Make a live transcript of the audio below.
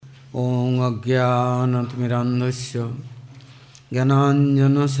ॐ अज्ञानतिमिरान्धस्य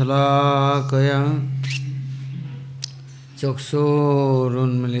ज्ञानाञ्जनशलाकया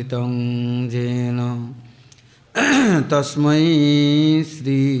चक्षुरुन्मिलितं येन तस्मै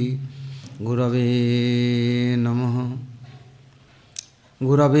श्रीगुरवे नमः।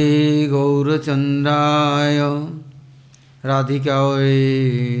 गुरवे गौरचन्द्राय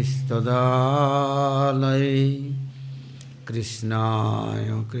राधिकायै तदालये कृष्णाय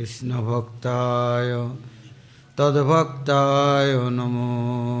कृष्णभक्ताय तद्भक्ताय नमो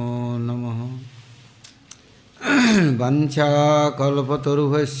नमः।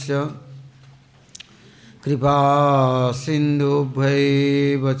 वाञ्छाकल्पतरुभ्यश्च कृपा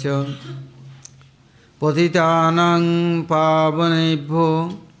सिन्धुभ्यैव च पतितानां पावनेभ्यो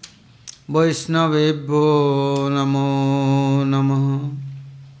वैष्णवेभ्यो नमो नमः।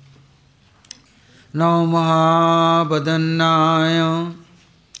 नमो महावदन्नाय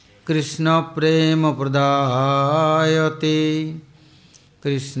कृष्णप्रेमप्रदायते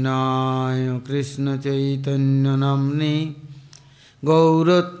कृष्णाय कृष्णचैतन्यनाम्ने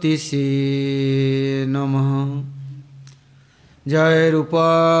गौरतिसे नमः। जय रूपा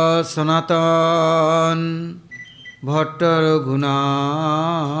सनातन भट्ट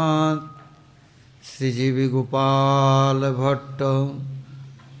रघुनाथ श्रीजीवी गोपाल भट्ट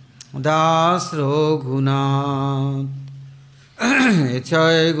दास रघुनाथ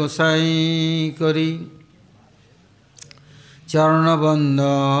एछय गोसाई करी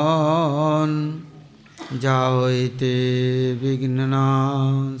चरणबंदन जावैते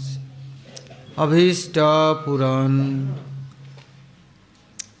विघ्ननाश अभीष्ट पुरन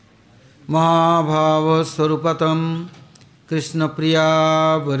महाभावस्वरूपतम कृष्ण प्रिया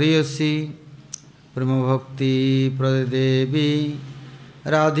वरीयसी प्रेमभक्ति प्रदेवी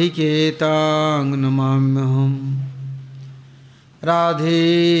राधिके तां नमाम्यहम्। राधे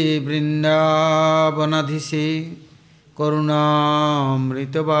वृंदावनाधीशे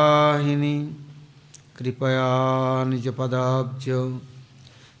करुणामृतवाहिनी कृपया निजपदाब्ज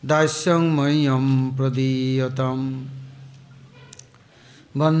दास्यं मह्यं प्रदीयताम्।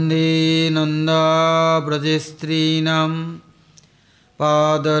 वन्दे नन्दाव्रजस्त्रीणां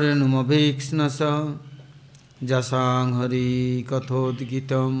पादरेणुमभीक्ष्णश जसां हरि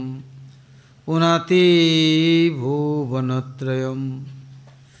कथोद्गीतं पुनाति भुवनत्रयम्।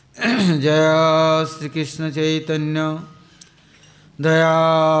 जय श्री कृष्ण चैतन्य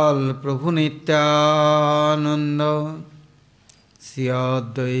दयाल प्रभु नित्यानंद श्री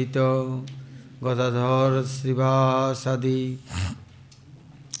अद्वैत गदाधर श्रीवासादि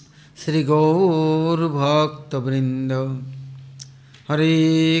श्री गौर भक्तवृंद। हरे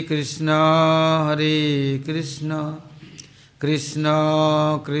कृष्ण कृष्ण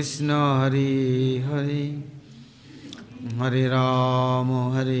कृष्ण हरे हरे हरे राम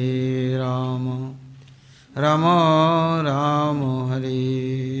राम राम हरे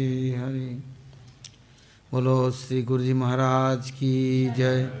हरे। बोलो श्री गुरु जी महाराज की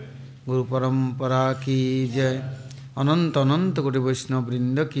जय, गुरु परंपरा की जय, अनंत अनंत कोटि वैष्णव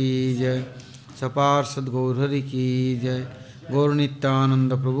वृंद की जय, सपार्षद गौरहरि की जय, गौर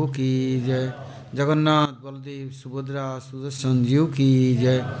नित्यानंद प्रभु की जय, जगन्नाथ बलदेव सुभद्रा सुदर्शन जीव की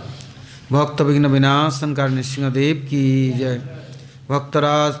जय, भक्त विघ्न विनाशन कारणी नृसिंहदेव की जय,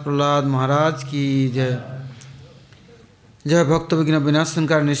 भक्तराज प्रहलाद महाराज की जय, जय भक्त विघ्न विनाशन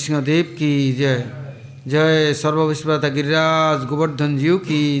कारणी नृसिंहदेव की जय, जय सर्वविश्वदाता गिरिराज गोवर्धन जीव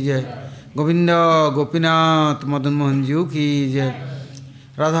की जय, गोविंद गोपीनाथ मदन मोहन जीव की जय,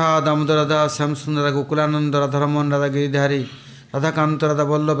 राधा दामोदर राधा श्याम सुंदर राधा गोकुलानंद राधा रमन राधा गिरिधारी राधा कांत राधा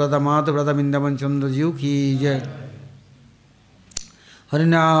वल्लभ राधा माधव राधा वृंदावन चंद्र जीव की जय,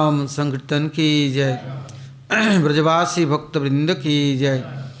 हरिनाम संकीर्तन की जय, ब्रजवासी भक्त वृंद की जय,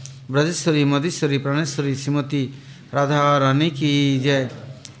 ब्रजेश्वरी मधेश्वरी प्राणेश्वरी श्रीमती राधा रानी की जय,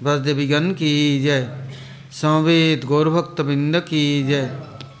 ब्रजदेवीगण की जय, समवेत गौरभक्त वृंद की जय,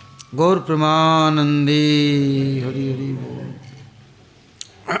 गौर प्रेमानंदे हरि हरि बोल।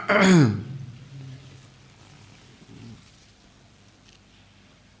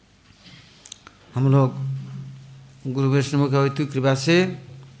 हम लोग गुरु वैष्णव की अवैतनिक कृपा से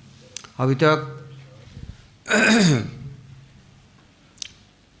अभी तक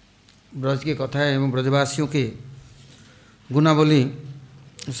ब्रज की कथाएं एवं ब्रजवासियों के गुणावली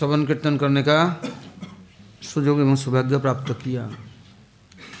श्रवण कीर्तन करने का सुयोग एवं सौभाग्य प्राप्त किया।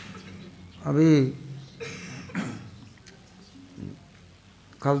 अभी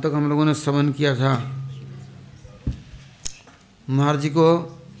कल तक हम लोगों ने श्रवण किया था, महाराज जी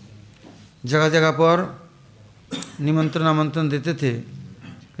को जगह जगह पर निमंत्रण आमंत्रण देते थे,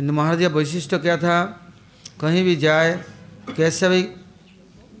 किंतु महाराज जी का वैशिष्ट्य क्या था, कहीं भी जाए कैसा भी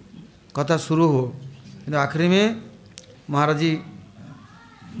कथा शुरू हो, तो आखिरी में महाराज जी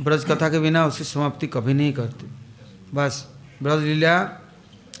ब्रज कथा के बिना उसकी समाप्ति कभी नहीं करते। बस ब्रज लीला,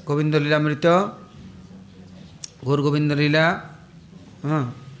 गोविंद लीलामृत, गौर गोविंद लीला,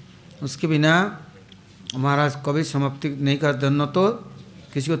 हाँ, उसके बिना महाराज कभी समाप्ति नहीं करते। न तो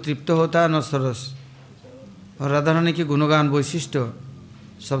किसी को तृप्त होता न सरस। और राधा रानी के गुणगान वैशिष्ट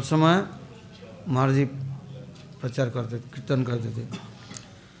सब समय महाराज जी प्रचार करते, कीर्तन करते थे।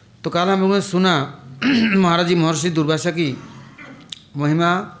 तो कल हम लोगों ने सुना महाराज जी महर्षि दुर्वासा की महिमा,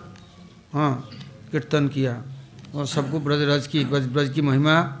 हाँ, कीर्तन किया और सबको ब्रज की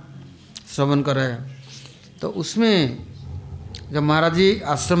महिमा श्रवण कराया। तो उसमें जब महाराज जी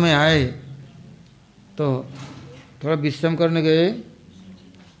आश्रम में आए तो थोड़ा विश्राम करने गए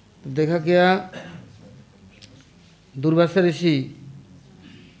तो देखा क्या, दुर्वासा ऋषि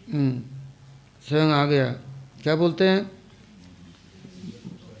स्वयं आ गया। क्या बोलते हैं,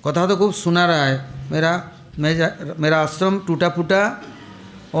 कथा तो खूब सुना रहा है, मेरा आश्रम टूटा फूटा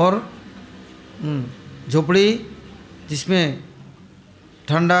और झोपड़ी जिसमें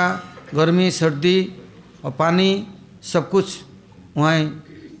ठंडा, गर्मी, सर्दी और पानी सब कुछ वहाँ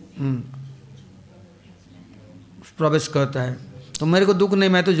प्रवेश करता है। तो मेरे को दुख नहीं,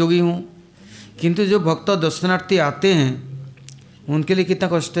 मैं तो जोगी हूँ, किंतु जो भक्त दर्शनार्थी आते हैं उनके लिए कितना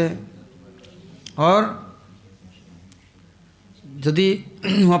कष्ट है। और यदि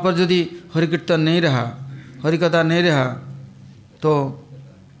वहाँ पर यदि हरि कीर्तन नहीं रहा, हरि कथा नहीं रहा, तो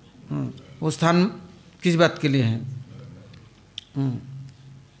वो स्थान किस बात के लिए है।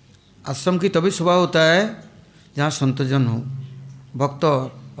 आश्रम की तभी शोभा होता है जहाँ संतजन हो, भक्त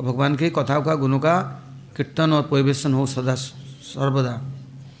और भगवान की कथाओं का, गुणों का कीर्तन और परिवेशन हो सदा सर्वदा।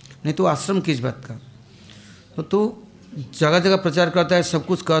 नहीं तो आश्रम किस बात का। तो तू जगह जगह प्रचार करता है, सब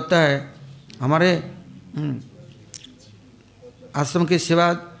कुछ करता है, हमारे आश्रम की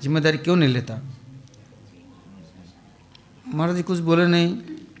सेवा जिम्मेदारी क्यों नहीं लेता। महाराज जी कुछ बोले नहीं।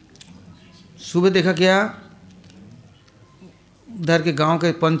 सुबह देखा क्या, उधर के गांव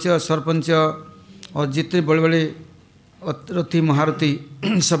के पंच और सरपंच और जितने बड़े बड़े रथी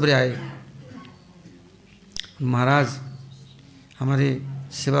महारथी सब आए। महाराज हमारे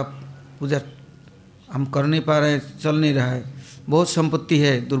सेवा पूजा हम कर नहीं पा रहे हैं, चल नहीं रहा है, बहुत संपत्ति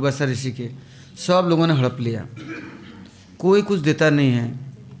है दुर्वासा ऋषि के, सब लोगों ने हड़प लिया, कोई कुछ देता नहीं है।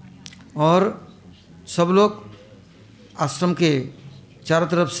 और सब लोग आश्रम के चारों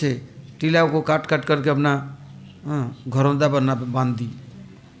तरफ से टीला को काट काट करके अपना घरौंदा बना बांध दी,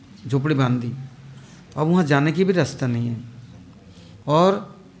 झोपड़ी बांध दी। अब वहाँ जाने की भी रास्ता नहीं है।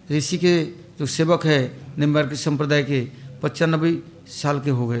 और ऋषि के जो सेवक है निम्बार्क संप्रदाय के 95 साल के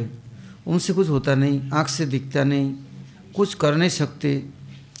हो गए, उनसे कुछ होता नहीं, आँख से दिखता नहीं, कुछ कर नहीं सकते,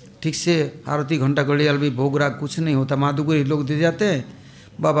 ठीक से आरती घंटा घड़ियाल भी भोग राग कुछ नहीं होता, माधुगुरी लोग दे जाते हैं,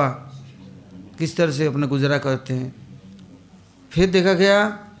 बाबा किस तरह से अपना गुजारा करते हैं। फिर देखा गया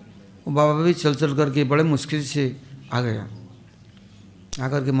वो बाबा भी चल चल करके बड़े मुश्किल से आ गया।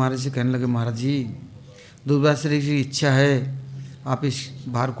 आकर के महाराज से कहने लगे, महाराज जी दुर्वासा ऋषि की इच्छा है, आप इस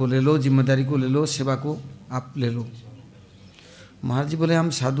भार को ले लो, जिम्मेदारी को ले लो, सेवा को आप ले लो। महाराज जी बोले, हम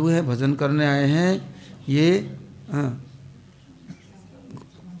साधु हैं, भजन करने आए हैं, ये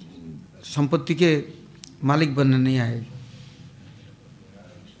संपत्ति के मालिक बनने नहीं आए।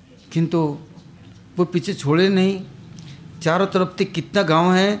 किंतु वो पीछे छोड़े नहीं, चारों तरफ से कितना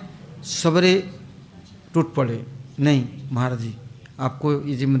गांव है सबरे टूट पड़े। नहीं महाराज जी आपको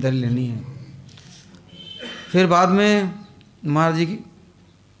ये जिम्मेदारी लेनी है। फिर बाद में महाराज जी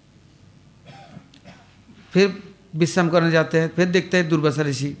फिर विश्राम करने जाते हैं, फिर देखते हैं दुर्वासा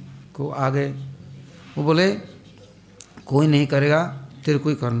ऋषि को आ गए। वो बोले, कोई नहीं करेगा, तेरे को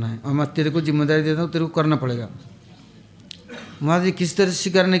ही करना है, और मैं तेरे को जिम्मेदारी देता हूँ, तेरे को करना पड़ेगा। महाराज जी किस तरह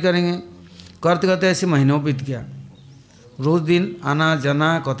स्वीकार नहीं करेंगे। करते करते ऐसे महीनों बीत गया, रोज़ दिन आना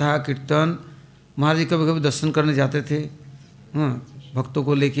जाना, कथा कीर्तन। महाराज जी कभी कभी दर्शन करने जाते थे, भक्तों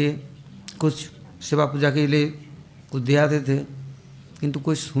को लेके कुछ सेवा पूजा के लिए कुछ दे आते थे, किंतु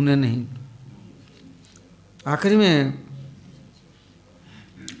कोई सुने नहीं। आखिरी में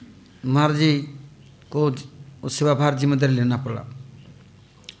महाराज जी को उस सेवा भार जिम्मेदारी लेना पड़ा।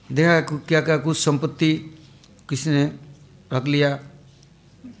 देखा क्या क्या कुछ संपत्ति किसी ने रख लिया,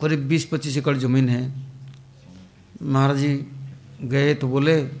 करीब 20-25 एकड़ ज़मीन है। महाराज जी गए तो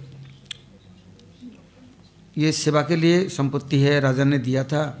बोले, ये सेवा के लिए संपत्ति है, राजा ने दिया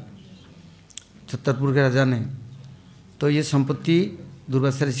था, छतरपुर के राजा ने, तो ये संपत्ति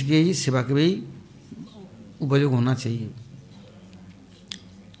दुर्वासा ऋषि की ही सेवा के भी उपयोग होना चाहिए।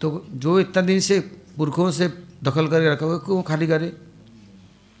 तो जो इतना दिन से पुरखों से दखल करके रखा हुआ क्यों खाली करे।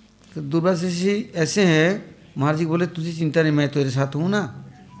 तो दुर्वासा ऋषि ऐसे हैं, महाराज जी बोले तुझे चिंता नहीं, मैं तेरे साथ हूँ ना,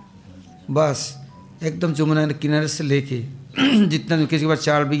 बस एकदम जमुना के किनारे से लेके जितना, किसी के पास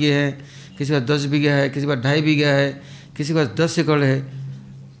 4 बीघे है, किसी के पास 10 बीघा है, किसी के पास 2.5 बीघा है, किसी के पास 10 एकड़ है।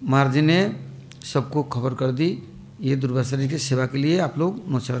 महाराज जी ने सबको खबर कर दी, ये दुर्वासा जी की सेवा के लिए आप लोग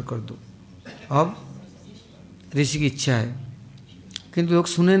न्योछावर कर दो। अब ऋषि की इच्छा है, किंतु लोग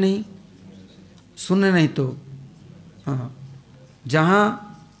सुने नहीं तो हाँ, जहाँ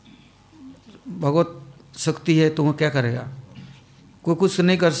भगवत शक्ति है तो वह क्या करेगा, कोई कुछ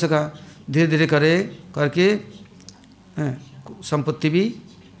नहीं कर सका। धीरे धीरे करके संपत्ति भी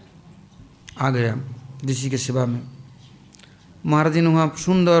आ गया ऋषि के सेवा में। महाराज जी ने वहाँ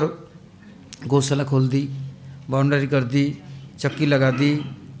सुंदर गौशाला खोल दी, बाउंड्री कर दी, चक्की लगा दी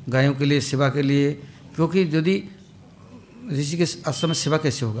गायों के लिए, सेवा के लिए, क्योंकि यदि ऋषि के आश्रम में सेवा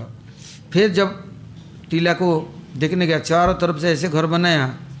कैसे होगा। फिर जब टीला को देखने गया, चारों तरफ से ऐसे घर बनाया,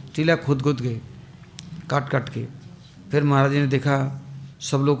 टीला खोद के काट के। फिर महाराज जी ने देखा,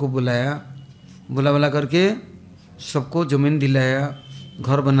 सब लोग को बुला करके सबको ज़मीन दिलाया,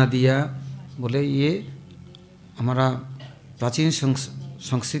 घर बना दिया। बोले ये हमारा प्राचीन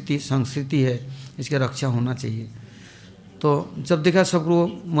संस्कृति है, इसकी रक्षा होना चाहिए। तो जब देखा सबको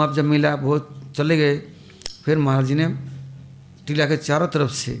मुआवजा मिला, बहुत चले गए। फिर महाराज जी ने टीला के चारों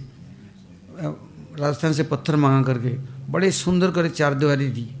तरफ से राजस्थान से पत्थर मांगा करके बड़े सुंदर करे 4 दीवारी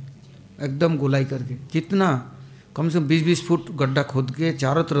दी, एकदम गोलाई करके। कितना, कम से कम 20-20 फुट गड्ढा खोद के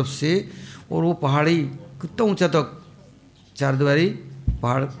चारों तरफ से, और वो पहाड़ी कितना ऊंचा तक 4 दीवारी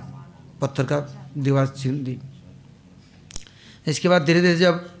पहाड़ पत्थर का दीवार छीन दी। इसके बाद धीरे धीरे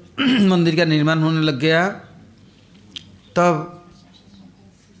जब मंदिर का निर्माण होने लग गया, तब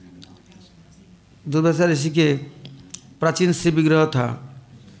दुर्वासा ऋषि के प्राचीन शिव विग्रह था,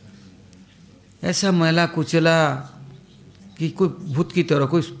 ऐसा मैला कुचला कि कोई भूत की तरह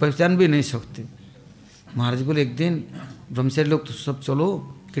कोई पहचान भी नहीं सकते। महाराज बोले एक दिन ब्रह्मचारी लोग तो सब चलो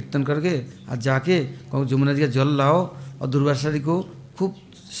कीर्तन करके, आज जाके कहूँ जमुना जी का जल लाओ और दुर्वासा जी को खूब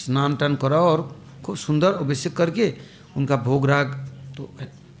स्नान टान कराओ और खूब सुंदर अभिषेक करके उनका भोग राग तो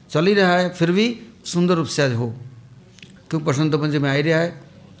चल ही रहा है, फिर भी सुंदर रूप से आज हो। क्योंकि बसंत पंचमी में आ ही रहा है।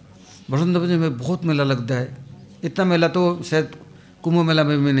 बसंत पंचमी में बहुत मेला लगता है, इतना मेला तो शायद कुंभ मेला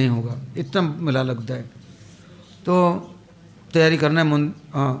में भी नहीं होगा, इतना मेला लगता है। तो तैयारी करना है,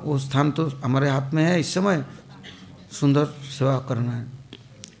 वो स्थान तो हमारे हाथ में है इस समय, सुंदर सेवा करना है।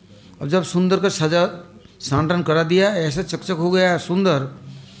 अब जब सुंदर का सजा सांटन करा दिया, ऐसा चकचक हो गया सुंदर,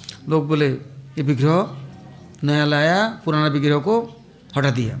 लोग बोले ये विग्रह नया लाया, पुराना विग्रह को हटा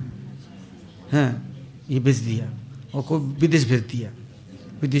दिया हैं, ये बेच दिया और को विदेश भेज दिया।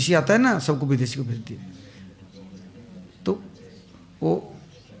 विदेशी आता है ना, सबको विदेशी को भेज दिया। तो वो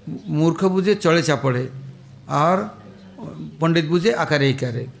मूर्ख बुझे चढ़े चापड़े और पंडित बुझे आकारे ही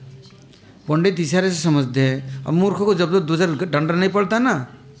करे। पंडित इशारे से समझते हैं, अब मूर्ख को जब तक दूसरा डंडा नहीं पड़ता ना,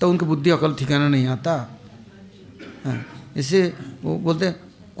 तो उनकी बुद्धि अकल ठिकाना नहीं आता। इसे वो बोलते हैं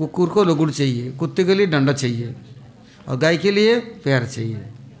कुकुर को लगुड़ चाहिए, कुत्ते के लिए डंडा चाहिए और गाय के लिए प्यार चाहिए,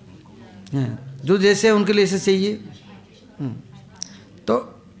 जो जैसे है उनके लिए ऐसे चाहिए। तो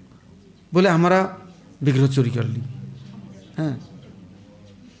बोले हमारा विग्रह चोरी कर ली।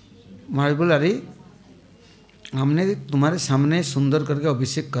 महाराज बोले अरे हमने तुम्हारे सामने सुंदर करके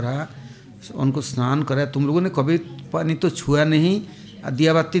अभिषेक करा, उनको स्नान कराया, तुम लोगों ने कभी पानी तो छुआ नहीं,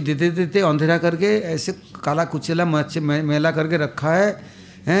 दिया बाती देते देते अंधेरा करके ऐसे काला कुचेला मेला करके रखा है,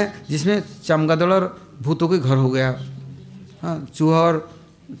 जिसमें चमगादड़ और भूतों के घर हो गया। हाँ, चूहा और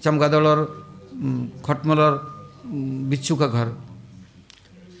चमगादड़ और खटमल और बिच्छू का घर,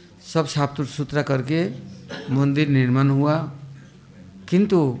 सब साफ सुथरा करके मंदिर निर्माण हुआ।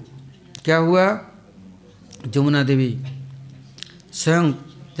 किंतु क्या हुआ, जमुना देवी स्वयं,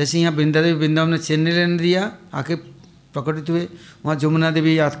 जैसे यहाँ वृंदा देवी वृंदावन में चेन्नई लेने दिया, आके प्रकटित हुए, वहाँ जमुना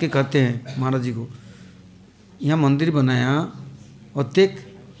देवी आके कहते हैं महाराज जी को, यहाँ मंदिर बनाया और देख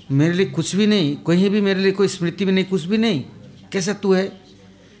मेरे लिए कुछ भी नहीं, कहीं भी मेरे लिए कोई स्मृति भी नहीं, कुछ भी नहीं, कैसा तू है?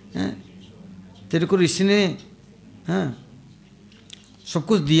 तेरे को ऋषि ने सब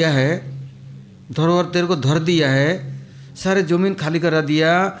कुछ दिया है, धरोहर तेरे को धर दिया है, सारे जमीन खाली करा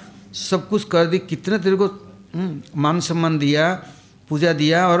दिया, सब कुछ कर दी, कितना तेरे को मान सम्मान दिया, पूजा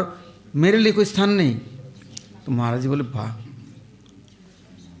दिया, और मेरे लिए कोई स्थान नहीं। तो महाराज जी बोले वाह,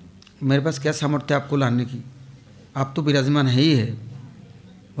 मेरे पास क्या सामर्थ्य है आपको लाने की, आप तो विराजमान है ही है।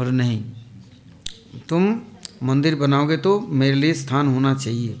 बोले नहीं, तुम मंदिर बनाओगे तो मेरे लिए स्थान होना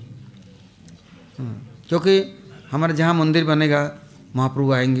चाहिए, क्योंकि हमारे जहाँ मंदिर बनेगा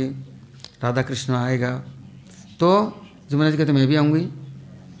महाप्रभु आएंगे, राधा कृष्ण आएगा, तो जमुना जी कहते मैं भी आऊँगी,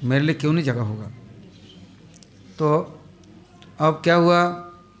 मेरे लिए क्यों नहीं जगह होगा। तो अब क्या हुआ,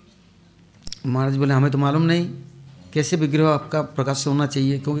 महाराज बोले हमें तो मालूम नहीं, कैसे विग्रह आपका प्रकाश होना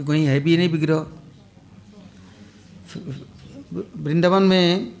चाहिए, क्योंकि कहीं है भी नहीं विग्रह। वृंदावन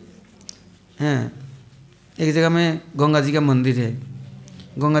में हैं, एक जगह में गंगा जी का मंदिर है,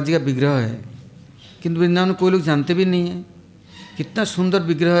 गंगा जी का विग्रह है, किंतु वृंदावन में कोई लोग जानते भी नहीं है। कितना सुंदर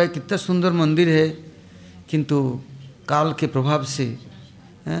विग्रह है, कितना सुंदर मंदिर है, किंतु काल के प्रभाव से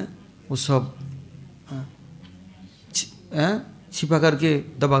वो सब छिपा करके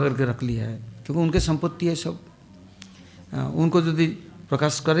दबा करके रख लिया है, क्योंकि उनके संपत्ति है सब। उनको यदि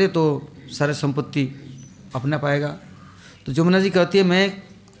प्रकाश करे तो सारे संपत्ति अपना पाएगा। तो जमुना जी कहती है मैं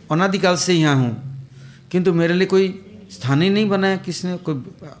अनादिकाल से यहाँ हूँ, किंतु मेरे लिए कोई स्थान ही नहीं बनाया किसने, कोई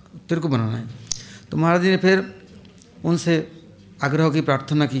तेरे को बनाना है। तो महाराज जी ने फिर उनसे आग्रह की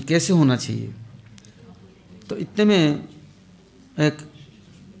प्रार्थना की कैसे होना चाहिए। तो इतने में एक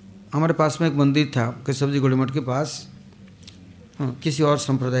हमारे पास में एक मंदिर था केशव जी गोड़ीमठ के पास, किसी और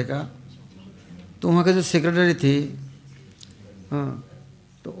संप्रदाय का। तो वहाँ का जो सेक्रेटरी थी,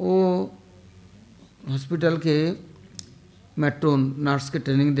 तो वो हॉस्पिटल के मैट्रोन नर्स के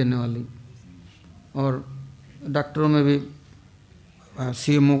ट्रेनिंग देने वाली, और डॉक्टरों में भी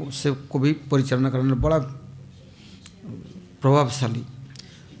सीएमओ से को भी परिचालना करने बड़ा प्रभावशाली,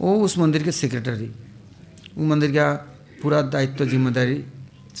 वो उस मंदिर के सेक्रेटरी, वो मंदिर का पूरा दायित्व जिम्मेदारी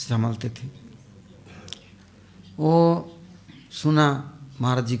संभालते थे। वो सुना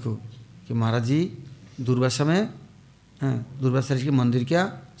महाराज जी को कि महाराज जी दुर्वासा में दुर्वासा ऋषि के मंदिर का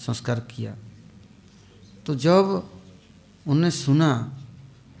संस्कार किया। तो जब उन्होंने सुना,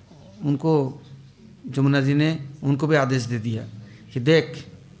 उनको जमुना जी ने उनको भी आदेश दे दिया कि देख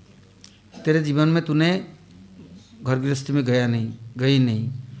तेरे जीवन में तूने घर गृहस्थी में गई नहीं,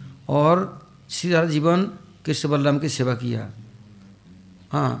 और सारा जीवन कृष्ण बलराम की सेवा किया।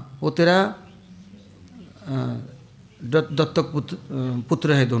 हाँ, वो तेरा दत्तक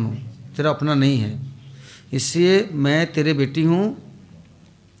पुत्र है, दोनों तेरा अपना नहीं है, इसलिए मैं तेरे बेटी हूँ,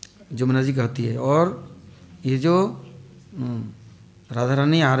 जमुना जी कहती है। और ये जो राधा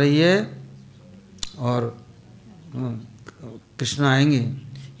रानी आ रही है और कृष्ण आएंगे,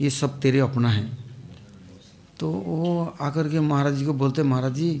 ये सब तेरे अपना है। तो वो आकर के महाराज जी को बोलते,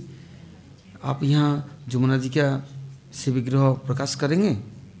 महाराज जी आप यहाँ जमुना जी का से विग्रह प्रकाश करेंगे?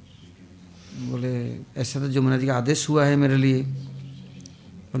 बोले ऐसा तो जमुना जी का आदेश हुआ है मेरे लिए।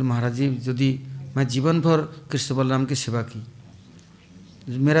 बोले महाराज जी यदि मैं जीवन भर कृष्ण बलराम की सेवा की,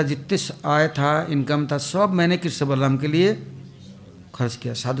 मेरा जितने आय था, इनकम था, सब मैंने कृष्ण बलराम के लिए खर्च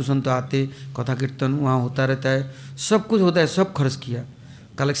किया। साधु संत आते, कथा कीर्तन वहाँ होता रहता है, सब कुछ होता है, सब खर्च किया,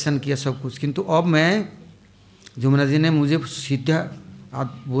 कलेक्शन किया सब कुछ। किंतु अब मैं, जमुना जी ने मुझे सीधा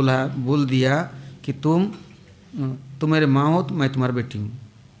बोल दिया कि तुम मेरे माँ हो, तो मैं तुम्हारी बेटी हूँ,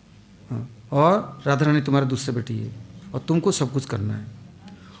 और राधा रानी तुम्हारी दूसरी बेटी है, और तुमको सब कुछ करना है।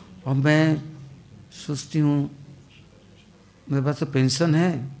 और मैं सोचती हूँ मेरे पास तो पेंशन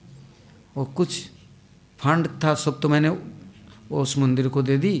है और कुछ फंड था, सब तो मैंने उस मंदिर को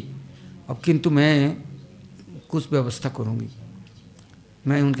दे दी, अब किंतु मैं कुछ व्यवस्था करूँगी,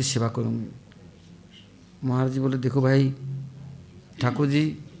 मैं उनकी सेवा करूँगी। महाराज जी बोले देखो भाई, ठाकुर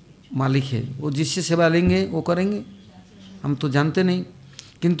जी मालिक है, वो जिससे सेवा लेंगे वो करेंगे, हम तो जानते नहीं,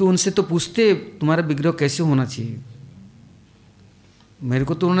 किंतु उनसे तो पूछते तुम्हारा विग्रह कैसे होना चाहिए। मेरे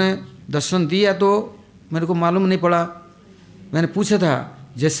को तो उन्होंने दर्शन दिया तो मेरे को मालूम नहीं पड़ा, मैंने पूछा था,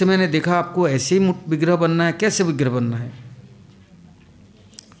 जैसे मैंने देखा आपको ऐसे ही विग्रह बनना है, कैसे विग्रह बनना है।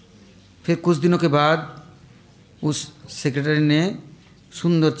 फिर कुछ दिनों के बाद उस सेक्रेटरी ने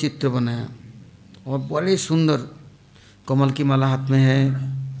सुंदर चित्र बनाया, और बड़े सुंदर कमल की माला हाथ में है,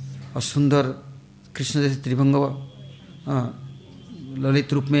 और सुंदर कृष्ण जैसे त्रिभंग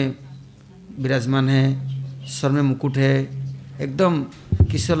ललित रूप में विराजमान है, सर में मुकुट है, एकदम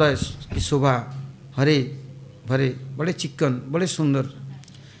किशोलय की शोभा, हरे भरे, बड़े चिक्कन, बड़े सुंदर।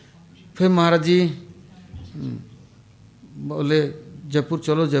 फिर महाराज जी बोले जयपुर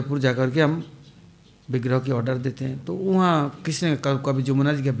चलो, जयपुर जाकर के हम विग्रह की ऑर्डर देते हैं। तो वहाँ किसी ने कभी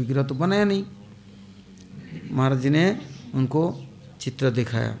जमुना जी का विग्रह तो बनाया नहीं। महाराज जी ने उनको चित्र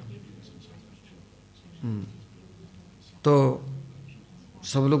दिखाया, तो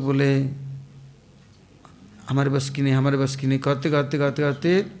सब लोग बोले हमारे बस की नहीं, हमारे बस की नहीं, करते करते करते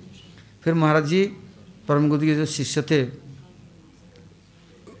करते फिर महाराज जी परम गुरु के जो शिष्य थे,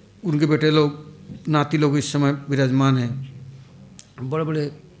 उनके बेटे लोग, नाती लोग इस समय विराजमान हैं, बड़े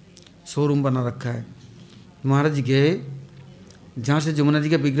बड़े शोरूम बना रखा है। महाराज जी गए, जहाँ से जमुना जी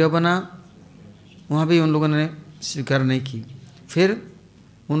का विग्रह बना, वहाँ भी उन लोगों ने स्वीकार नहीं की। फिर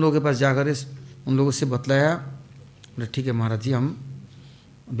उन लोगों के पास जाकर उन लोगों से बतलाया, बोले ठीक है महाराज जी, हम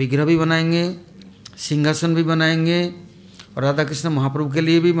विग्रह भी बनाएंगे, सिंहासन भी बनाएंगे, और राधा कृष्ण महाप्रभु के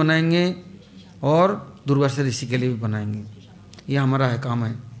लिए भी बनाएंगे, और दुर्वासा ऋषि के लिए भी बनाएंगे। ये हमारा है, काम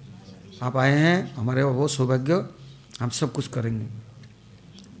है। आप आए हैं, हमारे वो सौभाग्य, हम सब कुछ करेंगे।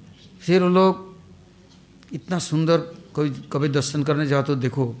 फिर वो लोग इतना सुंदर, कभी दर्शन करने जाओ तो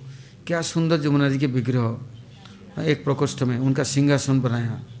देखो क्या सुंदर जमुना जी के विग्रह, एक प्रकोष्ठ में उनका सिंहासन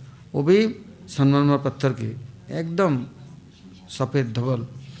बनाया, वो भी संगमरमर पत्थर के, एकदम सफ़ेद धवल।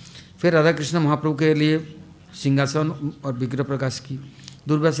 फिर राधा कृष्ण महाप्रभु के लिए सिंहासन और विग्रह प्रकाश की,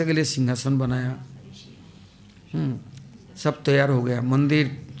 दुर्वासा के लिए सिंहासन बनाया। सब तैयार हो गया,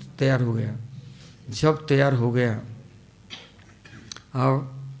 मंदिर तैयार हो गया। जब तैयार हो गया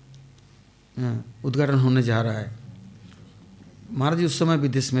और उद्घाटन होने जा रहा है, महाराज जी उस समय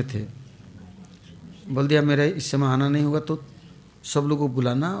विदेश में थे। बोल दिया मेरा इस समय आना नहीं होगा तो सब लोगों को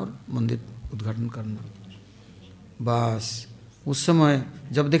बुलाना और मंदिर उद्घाटन करना। बस उस समय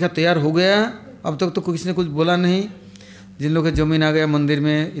जब देखा तैयार हो गया, अब तक तो किसी ने कुछ बोला नहीं। जिन लोगों के जमीन आ गया मंदिर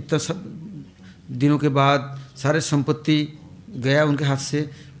में, इतना सब दिनों के बाद सारे संपत्ति गया उनके हाथ से,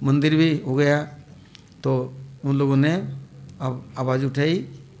 मंदिर भी हो गया। तो उन लोगों ने अब आवाज़ उठाई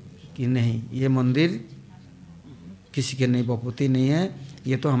कि नहीं, ये मंदिर किसी के नहीं, बपौती नहीं है,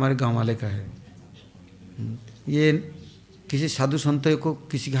 ये तो हमारे गांव वाले का है। ये किसी साधु संत को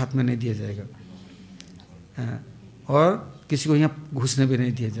किसी के हाथ में नहीं दिया जाएगा, और किसी को यहाँ घुसने भी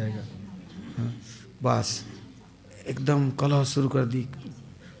नहीं दिया जाएगा। बस एकदम कलह शुरू कर दी,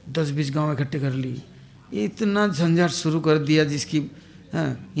 10-20 गांव इकट्ठे कर ली, इतना झंझट शुरू कर दिया जिसकी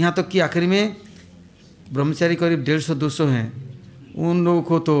यहाँ तक कि आखिर में ब्रह्मचारी करीब 150-200 हैं। उन लोगों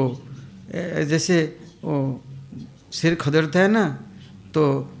को तो जैसे वो सिर खदेड़ता है ना, तो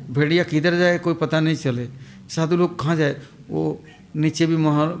भेड़िया किधर जाए कोई पता नहीं चले, साधु लोग कहाँ जाए। वो नीचे भी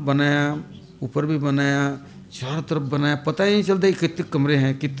महल बनाया, ऊपर भी बनाया, चारों तरफ बनाया, पता ही नहीं चलता कि कितने कमरे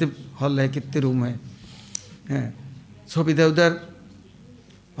हैं, कितने हॉल है, कितने रूम है, सब इधर उधर।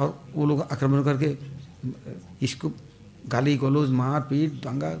 और वो लोग आक्रमण करके इसको गाली गलौज, मार पीट,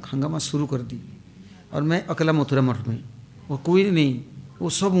 दंगा हंगामा शुरू कर दी। और मैं अकेला मथुरा मठ में, और कोई नहीं, वो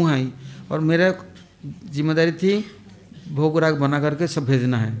सब वहाँ ही। और मेरा जिम्मेदारी थी भोग राग बना करके सब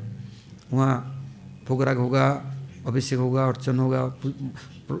भेजना है। वहाँ भोग राग होगा, अभिषेक होगा, अर्चन होगा,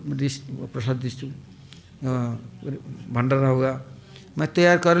 प्रसाद भंडारा होगा। मैं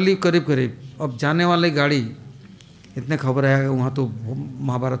तैयार कर ली करीब करीब। अब जाने वाली गाड़ी, इतने खबर आया वहाँ तो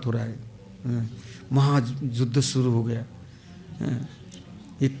महाभारत हो रहा है, महायुद्ध शुरू हो गया,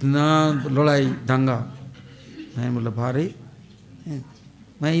 इतना लड़ाई दंगा। मैं बोला भारी,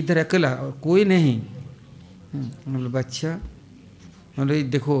 मैं इधर अकेला और कोई नहीं। मतलब अच्छा, मतलब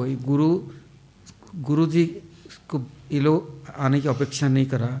देखो गुरु जी को ये लोग आने की अपेक्षा नहीं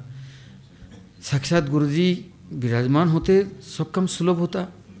करा। साक्षात गुरु जी विराजमान होते सब काम सुलभ होता।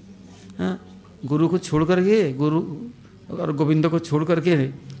 गुरु को छोड़ करके, गुरु और गोविंद को छोड़ करके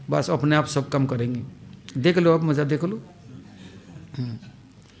बस अपने आप सब काम करेंगे। देख लो, अब मज़ा देख लो।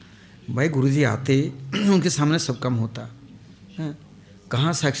 भाई गुरु जी आते, उनके सामने सब काम होता।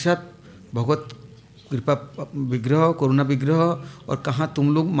 कहाँ साक्षात भगवत कृपा विग्रह, करुणा विग्रह, और कहाँ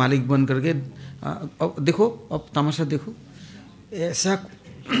तुम लोग मालिक बन करके। अब देखो, अब तमाशा देखो, ऐसा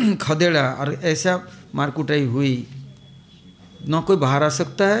खदेड़ा और ऐसा मारकुटाई हुई, न कोई बाहर आ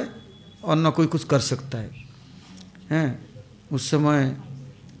सकता है और न कोई कुछ कर सकता है। उस समय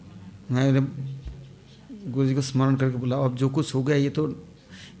मैंने गुरु जी को स्मरण करके बोला, अब जो कुछ हो गया, ये तो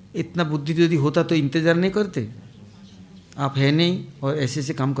इतना बुद्धि यदि होता तो इंतज़ार नहीं करते। आप है नहीं और ऐसे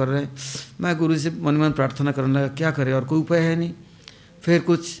ऐसे काम कर रहे हैं। मैं गुरु से मन मन प्रार्थना करने लगा, क्या करे, और कोई उपाय है नहीं। फिर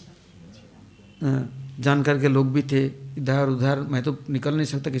कुछ जान करके लोग भी थे इधर उधर, मैं तो निकल नहीं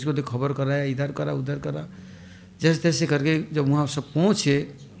सकता, किसी को तो खबर कराया, इधर करा उधर करा, जैसे तैसे करके जब वहाँ सब पहुँचे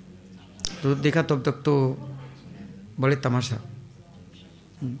तो देखा, तब तक तो बड़े तमाशा।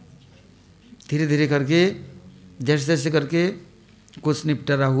 धीरे धीरे करके जैसे तैसे करके कुछ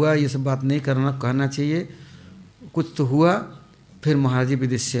निपटारा हुआ। ये सब बात नहीं करना कहना चाहिए, कुछ तो हुआ। फिर महाराज जी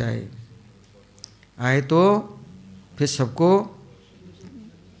विदेश से आए तो फिर सबको,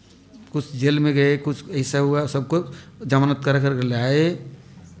 कुछ जेल में गए, कुछ ऐसा हुआ, सबको जमानत कर करके लाए।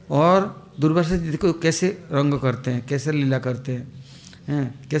 और दुर्वासा जी को कैसे रंग करते हैं, कैसे लीला करते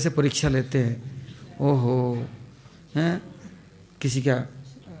हैं, कैसे परीक्षा लेते हैं। ओहो, किसी का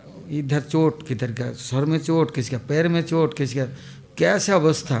इधर चोट, किधर का सर में चोट, किसी का पैर में चोट, किसी का कैसा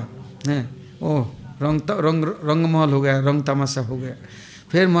अवस्था है। ओह, रंग महल हो गया, रंग तमाशा हो गया।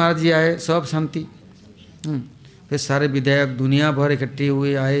 फिर महाराज जी आए, सब शांति। फिर सारे विधायक दुनिया भर इकट्ठे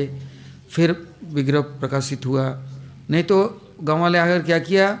हुए आए। फिर विग्रह प्रकाशित हुआ। नहीं तो गाँव वाले आकर क्या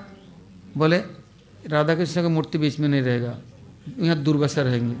किया, बोले राधा कृष्ण का मूर्ति बीच में नहीं रहेगा, यहाँ दुर्वासा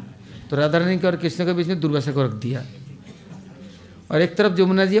रहेंगे। तो राधा रानी और कृष्ण के बीच में दुर्वासा को रख दिया। और एक तरफ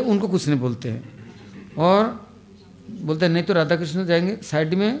जमुना जी है, उनको कुछ नहीं बोलते हैं। और बोलते नहीं तो राधा कृष्ण जाएंगे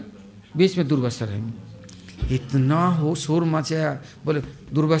साइड में, बीच में दुर्वासा रहेंगे। इतना हो शोर मचाया, बोले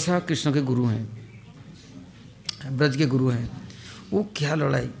दुर्वासा कृष्ण के गुरु हैं, ब्रज के गुरु हैं। वो क्या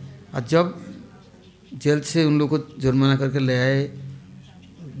लड़ाई। और जब जेल से उन लोगों को जुर्माना करके ले आए,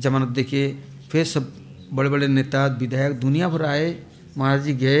 जमानत देखिए, फिर सब बड़े बड़े नेता विधायक दुनिया भर आए, महाराज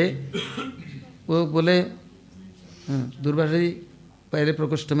जी गए। वो बोले दुर्वासा जी पहले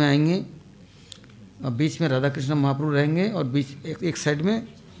प्रकोष्ठ में आएंगे और बीच में राधा कृष्ण महाप्रभु रहेंगे और बीच एक साइड में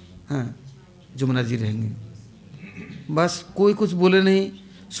जमुना जी रहेंगे। बस कोई कुछ बोले नहीं।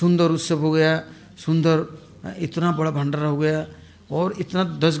 सुंदर उत्सव हो गया, सुंदर इतना बड़ा भंडारा हो गया और इतना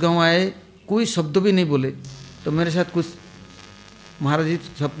 10 गांव आए, कोई शब्द भी नहीं बोले। तो मेरे साथ कुछ महाराज जी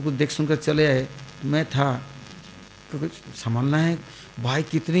सब कुछ देख सुनकर चले आए, मैं था क्योंकि संभालना है भाई,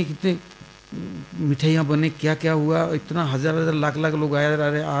 कितनी कितनी मिठाइयाँ बने, क्या क्या हुआ, इतना हज़ार हज़ार लाख लाख लोग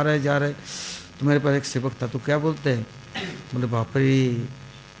आ रहे जा रहे। तो मेरे पास एक सेवक था, तो क्या बोलते हैं, बोले बाप रे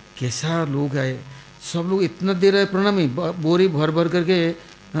कैसा लोग आए, सब लोग इतना दे रहे प्रणामी, बोरी भर भर करके।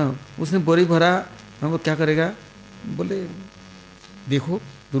 उसने बोरी भरा, वो क्या करेगा, बोले देखो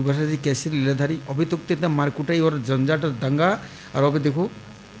दुर्वासा जी कैसे लीलाधारी, अभी तो इतना मारकुटाई और झंझाट और दंगा, और अभी देखो।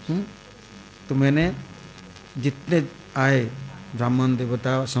 तो मैंने जितने आए ब्राह्मण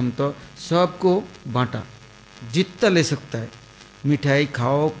देवता संत सबको बांटा, जितना ले सकता है। मिठाई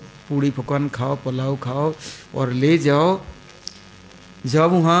खाओ, पूड़ी पकवान खाओ, पुलाव खाओ और ले जाओ।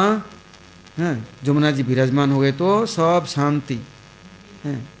 जब वहाँ जमुना जी विराजमान हो गए तो सब शांति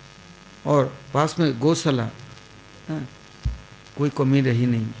है, और पास में गौशाला, कोई कमी रही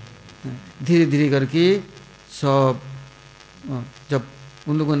नहीं। धीरे धीरे करके सब, जब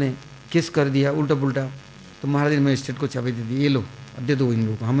उन लोगों ने किस कर दिया उल्टा पुल्टा, तो महाराज ने मजिस्ट्रेट को चाबी दे दी, ये लो दे दो इन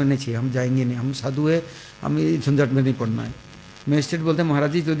लोगों को, हमें नहीं चाहिए, हम जाएंगे नहीं, हम साधु है, हमें झंझट में नहीं पड़ना है। मजिस्ट्रेट बोलते हैं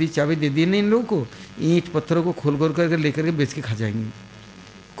महाराज जी यदि चाबी दे दी नहीं इन लोगों को, ईंट पत्थरों को खोल खोल करके लेकर के बेच के खा जाएंगे,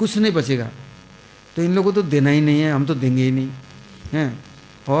 कुछ नहीं बचेगा। तो इन लोगों को तो देना ही नहीं है, हम तो देंगे ही नहीं हैं,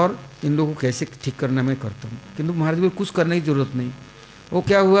 और इन लोगों को कैसे ठीक करना मैं करता हूँ। किंतु महाराज को कुछ करने की जरूरत नहीं। वो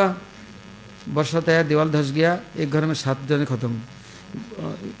क्या हुआ, बरसात आया, दीवार धस गया, एक घर में 7 जने खत्म,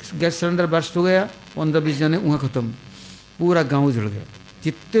 गैस सिलेंडर बर्स्ट हो गया, 15-20 जने वहाँ खत्म, पूरा गांव उजड़ गया।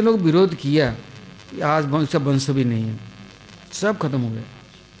 जितने लोग विरोध किया आज वंश भी नहीं है, सब खत्म हो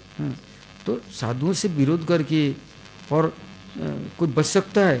गया। तो साधुओं से विरोध करके और कोई बच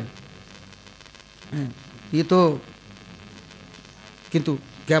सकता है? ये तो, किंतु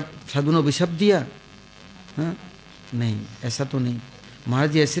क्या साधु ने अभिशाप दिया? नहीं, ऐसा तो नहीं।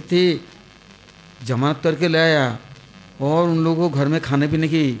 महाराज जी ऐसे थे, जमानत करके ले आया और उन लोगों को घर में खाने पीने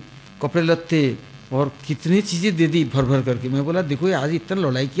की, कपड़े लत्ते और कितनी चीज़ें दे दी भर भर करके। मैं बोला देखो आज इतना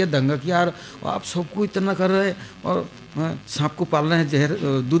लड़ाई किया, दंगा किया, और आप सबको इतना कर रहे हैं, और सांप को पाल रहे हैं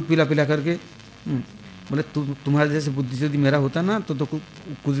जहर दूध पिला पिला करके। बोले तुम्हारे जैसे बुद्धि यदि मेरा होता ना तो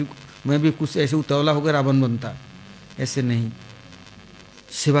कुछ मैं भी कुछ ऐसे उतावला होकर रावण बनता। ऐसे नहीं,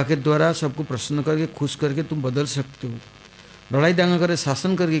 सेवा के द्वारा सबको प्रसन्न करके खुश करके तुम बदल सकते हो। लड़ाई दंगा करे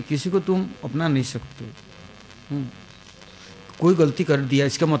शासन करके किसी को तुम अपना नहीं सकते हो। कोई गलती कर दिया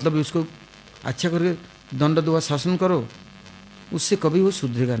इसका मतलब उसको अच्छा करके दंड दो, शासन करो, उससे कभी वो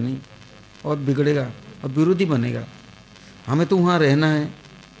सुधरेगा नहीं और बिगड़ेगा और विरोधी बनेगा। हमें तो वहाँ रहना है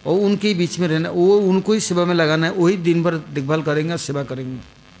और उनके ही बीच में रहना, वो उनको ही सेवा में लगाना है, वही दिन भर देखभाल करेंगे, सेवा करेंगे।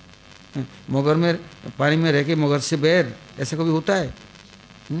 मगर में पानी में रह के मगर से बैर, ऐसा कभी होता है?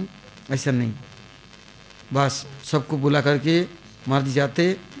 ऐसा नहीं। बस सबको बुला करके मार दी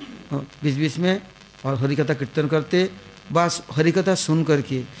जाते बीच बीच में और हरिकथा कीर्तन करते। बस हरिकथा सुन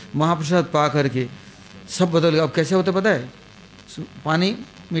करके महाप्रसाद पा करके सब बदल गया। अब कैसे होता पता है? पानी,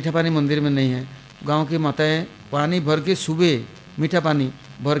 मीठा पानी मंदिर में नहीं है, गांव की माताएं पानी भर के सुबह मीठा पानी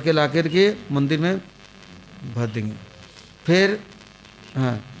भर के ला कर के मंदिर में भर देंगे। फिर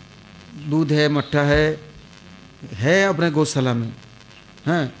दूध है, मट्ठा है अपने गौशाला में,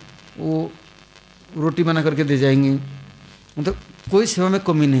 वो रोटी बना करके दे जाएंगे। मतलब कोई सेवा में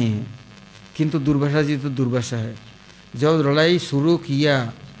कमी नहीं है। किंतु दुर्वासा जी तो दुर्वासा है। जब लड़ाई शुरू किया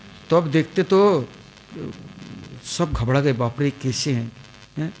तब देखते तो सब घबरा गए, बाप रे कैसे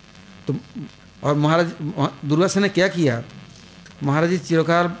हैं? तो और महाराज दुर्वासा ने क्या किया? महाराज जी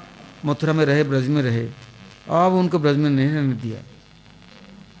चिरकाल मथुरा में रहे, ब्रज में रहे, अब उनको ब्रज में नहीं रहने दिया।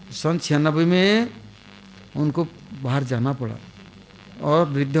 सन 96 में उनको बाहर जाना पड़ा और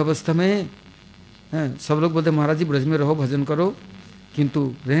वृद्ध अवस्था में सब लोग बोलते महाराज जी ब्रज में रहो, भजन करो,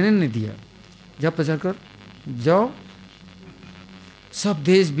 किंतु रहने नहीं दिया। जब प्रचार कर जाओ, सब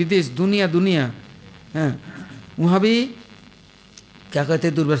देश विदेश दुनिया वहाँ भी क्या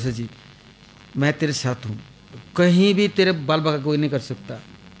कहते दुर्वासा जी, मैं तेरे साथ हूँ, कहीं भी तेरे बाल बाका कोई नहीं कर सकता।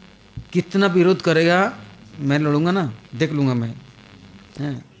 कितना विरोध करेगा मैं लड़ूंगा ना, देख लूँगा मैं।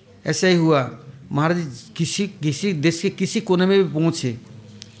 ऐसा ही हुआ। महाराज जी किसी देश के किसी कोने में भी पहुँचे,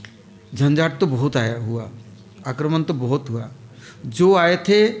 झंझाट तो बहुत आया हुआ, आक्रमण तो बहुत हुआ। जो आए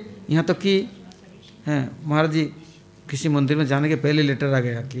थे यहाँ तक कि महाराज जी किसी मंदिर में जाने के पहले लेटर आ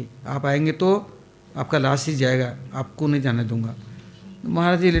गया कि आप आएंगे तो आपका लाश ही जाएगा, आपको नहीं जाने दूंगा।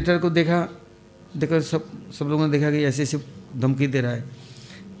 महाराज जी लेटर को देखा सब लोगों ने देखा कि ऐसे ऐसे धमकी दे रहा है।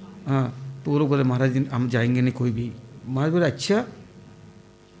 हाँ, तो वो लोग बोले महाराज जी हम जाएंगे नहीं कोई भी। महाराज बोले अच्छा,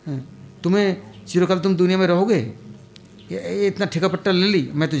 तुम्हें चिरकाल तुम दुनिया में रहोगे, ये इतना ठेका पट्टा ले ली,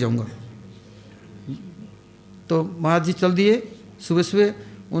 मैं तो जाऊँगा। तो महाराज जी चल दिए। सुबह सुबह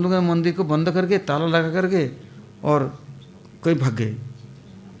उन लोगों ने मंदिर को बंद करके ताला लगा करके और कोई भाग गए।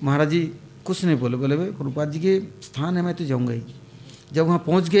 महाराज जी कुछ नहीं बोले, बोले भाई प्रभुपाद जी के स्थान है, मैं तो जाऊँगा ही। जब वहाँ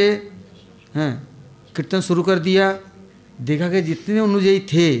पहुँच गए कीर्तन शुरू कर दिया, देखा कि जितने अनुयायी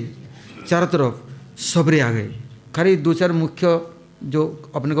थे चारों तरफ सबरे आ गए, खाली 2-4 मुख्य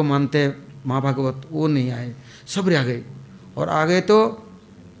जो अपने को मानते हैं महाभागवत वो नहीं आए, सबरे आ गए। और आ गए तो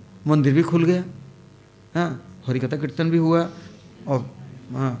मंदिर भी खुल गया, हरिकथा कीर्तन भी हुआ और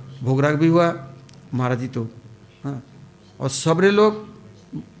भोगराग भी हुआ। महाराज जी तो और सबरे लोग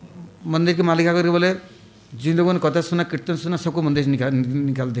मंदिर के मालिक आकर के बोले जिन लोगों ने कथा सुना कीर्तन सुना सबको मंदिर से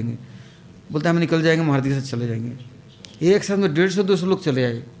निकाल देंगे। बोलते हम निकल जाएंगे, महाराज जी के साथ चले जाएंगे। एक साथ में 150-200 लोग चले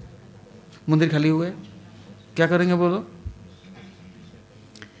आए, मंदिर खाली हुए, क्या करेंगे बोलो।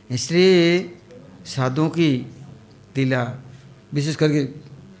 इसलिए साधुओं की लीला, विशेष करके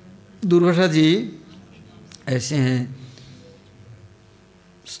दुर्वासा जी ऐसे हैं।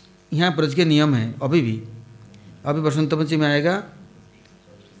 यहाँ ब्रज के नियम हैं अभी भी, अभी बसंत पंचमी में आएगा,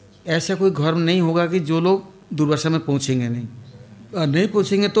 ऐसा कोई घर नहीं होगा कि जो लोग दुर्वासा में पहुँचेंगे नहीं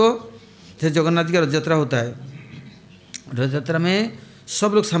पहुँचेंगे तो जैसे जगन्नाथ जी का रथ यात्रा होता है, रथ यात्रा में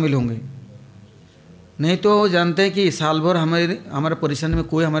सब लोग शामिल होंगे। नहीं तो जानते हैं कि साल भर हमारे परेशानी में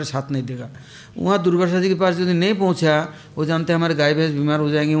कोई हमारे साथ नहीं देगा। वहाँ दुर्वासा जी के पास यदि नहीं पहुँचा, वो जानते हैं हमारे गाय भैंस बीमार हो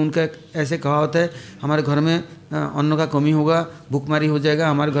जाएंगे। उनका ऐसे कहा होता है हमारे घर में अन्न का कमी होगा, भूखमारी हो जाएगा,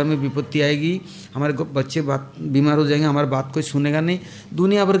 हमारे घर में विपत्ति आएगी, हमारे बच्चे बीमार हो जाएंगे, हमारी बात कोई सुनेगा नहीं।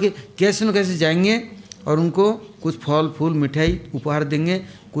 दुनिया भर के कैसे न कैसे जाएंगे और उनको कुछ फल फूल मिठाई उपहार देंगे,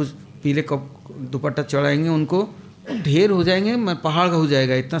 कुछ पीले कप दुपट्टा चढ़ाएंगे, उनको ढेर हो जाएंगे, पहाड़ का हो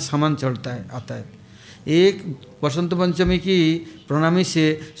जाएगा, इतना सामान चढ़ता है आता है। एक बसंत पंचमी की प्रणामी से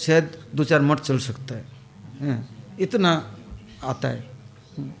शायद 2-4 मठ चल सकता है, इतना आता है।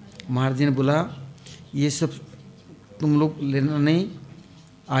 महाराज जी ने बोला ये सब तुम लोग लेना नहीं,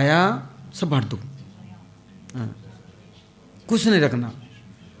 आया सब बांट दो, कुछ नहीं रखना।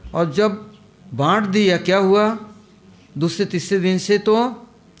 और जब बांट दिया क्या हुआ, दूसरे तीसरे दिन से तो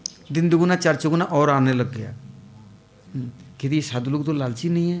दिन दुगुना 4 चौगुना और आने लग गया। कि ये साधु लोग तो लालची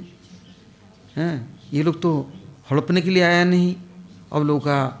नहीं है, ये लोग तो हड़पने के लिए आया नहीं। अब लोगों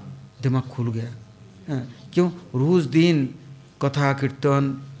का दिमाग खुल गया। क्यों, रोज़ दिन कथा कीर्तन,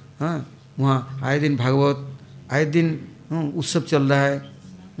 वहाँ आए दिन भागवत, आए दिन उत्सव चल रहा है,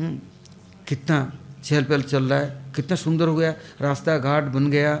 कितना चहल पहल चल रहा है, कितना सुंदर हो गया, रास्ता घाट बन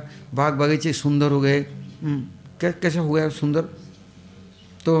गया, बाग बगीचे सुंदर हो गए। कैसा हो गया सुंदर।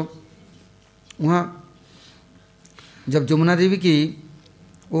 तो वहाँ जब जमुना देवी की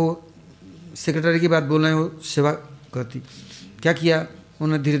वो सेक्रेटरी की बात बोल रहे हैं, वो सेवा करती, क्या किया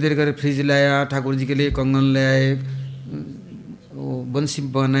उन्होंने धीरे धीरे करके फ्रिज लाया, ठाकुर जी के लिए कंगन ले आए, वो बंसी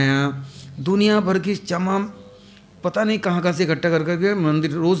बनाया, दुनिया भर की तमाम पता नहीं कहाँ कहाँ से इकट्ठा कर करके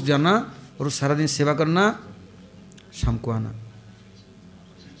मंदिर रोज़ जाना और सारा दिन सेवा करना, शाम को आना।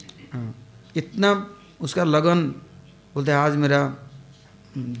 इतना उसका लगन, बोलते आज मेरा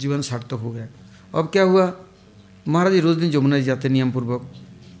जीवन सार्थक हो गया। अब क्या हुआ, महाराज जी रोज़ दिन जमुना जी जाते नियम पूर्वक,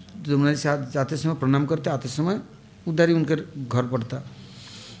 जमुना जी जाते समय प्रणाम करते, आते समय उधर ही उनके घर पड़ता।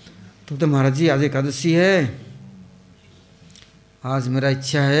 तो महाराज जी आज एकादशी है, आज मेरा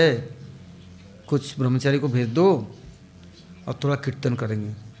इच्छा है कुछ ब्रह्मचारी को भेज दो और थोड़ा कीर्तन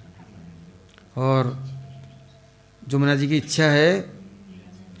करेंगे। और जमुना जी की इच्छा है,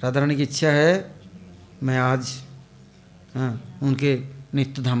 राधा रानी की इच्छा है, मैं आज उनके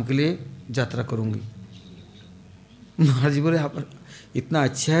नित्य धाम के लिए यात्रा करूँगी। महाराज जी बोले आप इतना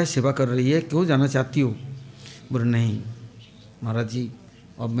अच्छा है, सेवा कर रही है, क्यों जाना चाहती हो। बोले नहीं महाराज जी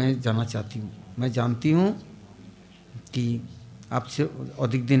अब मैं जाना चाहती हूँ, मैं जानती हूँ कि आपसे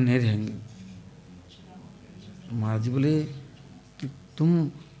अधिक दिन नहीं रहेंगे। महाराज जी बोले तुम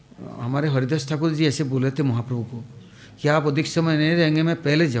हमारे हरिदास ठाकुर जी ऐसे बोले थे महाप्रभु को कि आप अधिक समय नहीं रहेंगे, मैं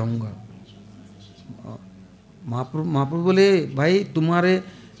पहले जाऊँगा। महाप्रभु बोले भाई तुम्हारे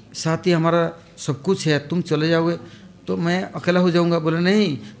साथ ही हमारा सब कुछ है, तुम चले जाओगे तो मैं अकेला हो जाऊंगा। बोले नहीं,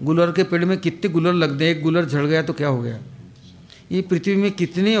 गुलर के पेड़ में कितने गुलर लग गए, एक गुलर झड़ गया तो क्या हो गया। ये पृथ्वी में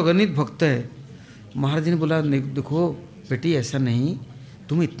कितने अगणित भक्त है। महाराज जी ने बोला देखो बेटी ऐसा नहीं,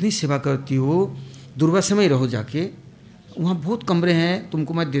 तुम इतनी सेवा करती हो, दुर्वासा में ही रहो जाके, वहाँ बहुत कमरे हैं,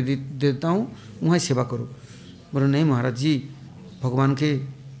 तुमको मैं दे देता हूँ, वहाँ सेवा करो। बोले नहीं महाराज जी, भगवान के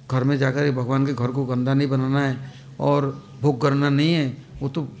घर में जाकर भगवान के घर को गंदा नहीं बनाना है और भोग करना नहीं है, वो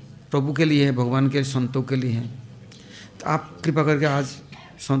तो प्रभु के लिए है, भगवान के संतों के लिए है। तो आप कृपा करके आज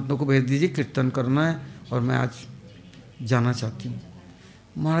संतों को भेज दीजिए, कीर्तन करना है और मैं आज जाना चाहती हूँ।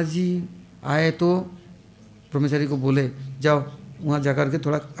 महाराज जी आए तो ब्रह्मचारी को बोले जाओ वहाँ जाकर के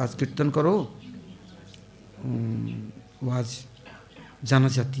थोड़ा आज कीर्तन करो, वो आज जाना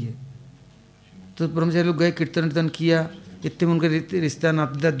चाहती है। तो ब्रह्मचारी लोग गए, कीर्तन किया, इतने में उनके रिश्ता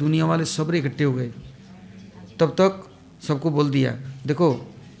नातेदार दुनिया वाले सब इकट्ठे हो गए। तब तक सबको बोल दिया देखो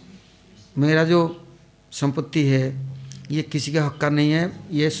मेरा जो संपत्ति है ये किसी का हक का नहीं है,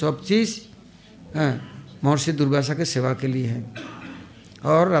 ये सब चीज़ महर्षि दुर्वासा के सेवा के लिए है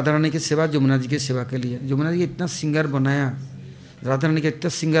और राधा रानी की सेवा जमुना जी की सेवा के लिए। जमुना जी इतना सिंगार बनाया, राधा रानी का इतना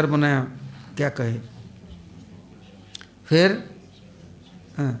सिंगार बनाया क्या कहे। फिर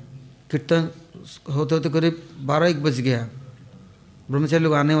कीर्तन होते होते करीब 12-1 बज गया। ब्रह्मचारी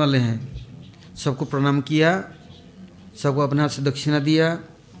लोग आने वाले हैं, सबको प्रणाम किया, सबको अपने हाथ से दक्षिणा दिया,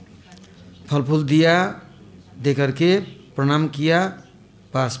 फल फूल दिया, दे करके प्रणाम किया,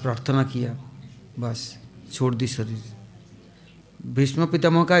 बस प्रार्थना किया, बस छोड़ दी शरीर। भीष्म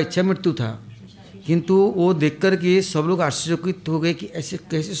पितामह का इच्छा मृत्यु था, किंतु वो देख कर के सब लोग आश्चर्यचकित हो गए कि ऐसे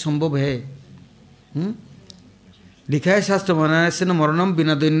कैसे संभव है। लिखा है शास्त्र बनाया न मरणम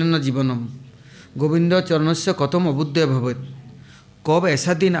बिना दैन्य न जीवनम, गोविंद चरणस्य कथम अबुद्धय भवेत्। कब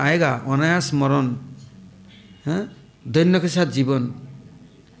ऐसा दिन आएगा अनायास मरण, दैन्य के साथ जीवन,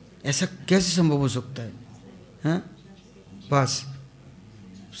 ऐसा कैसे संभव हो सकता है। बस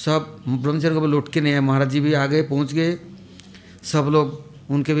सब ब्रह्मचारी को लौट के नहीं आए। महाराज जी भी आगे पहुंच गए, सब लोग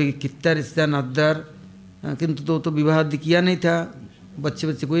उनके भी कितना रिश्ता नातेदार, किंतु तो विवाह किया नहीं था,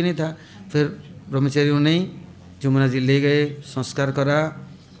 बच्चे कोई नहीं था। फिर ब्रह्मचारियों ने जमुना जी ले गए, संस्कार करा,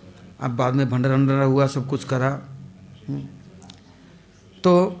 अब बाद में भंडारा वंडारा हुआ, सब कुछ करा।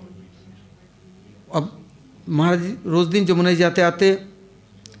 तो अब महाराज जी रोज दिन जमुना जी जाते आते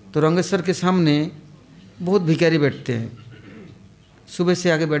तो रंगेश्वर के सामने बहुत भिखारी बैठते हैं। सुबह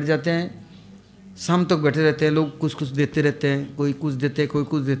से आगे बैठ जाते हैं, शाम तक बैठे रहते हैं, लोग कुछ कुछ देते रहते हैं, कोई कुछ देते हैं, कोई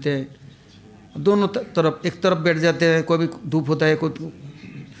कुछ देते हैं। दोनों तरफ, एक तरफ बैठ जाते हैं, कोई भी धूप होता है कोई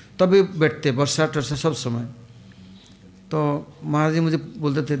तभी बैठते हैं, वर्षा टर्षा सब समय। तो महाराज जी मुझे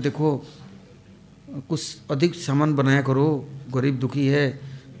बोलते थे देखो कुछ अधिक सामान बनाया करो, गरीब दुखी है,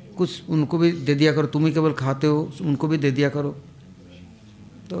 कुछ उनको भी दे दिया करो, तुम ही केवल खाते हो, उनको भी दे दिया करो।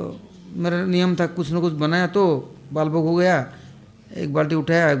 तो मेरा नियम था, कुछ न कुछ बनाया तो बाल भोग हो गया, एक बाल्टी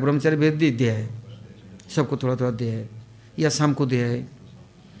उठाया, एक ब्रह्मचारी भेज दिया है, सबको थोड़ा थोड़ा दिया है, या शाम को दिया है।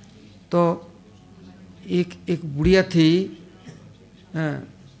 तो एक बुढ़िया थी,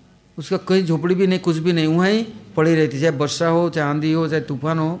 उसका कहीं झोपड़ी भी नहीं, कुछ भी नहीं, वहाँ ही पड़ी रहती, चाहे वर्षा हो, चाहे आंधी हो, चाहे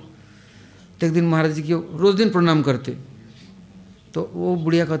तूफान हो। तो एक दिन महाराज जी की रोज दिन प्रणाम करते, तो वो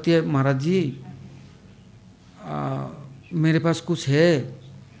बुढ़िया कहती है महाराज जी मेरे पास कुछ है,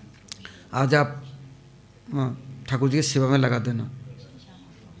 आज आप ठाकुर जी की सेवा में लगा देना।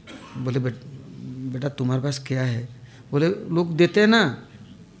 बोले बेटा तुम्हारे पास क्या है। बोले लोग देते हैं ना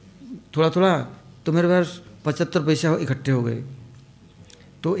थोड़ा थोड़ा, तो मेरे पास 75 पैसा इकट्ठे हो गए,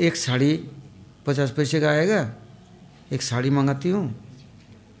 तो एक साड़ी 50 पैसे का आएगा, एक साड़ी मंगाती हूँ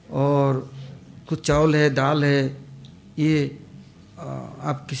और कुछ चावल है, दाल है, ये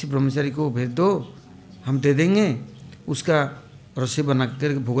आप किसी ब्रह्मचारी को भेज दो, हम दे देंगे, उसका रसोई बना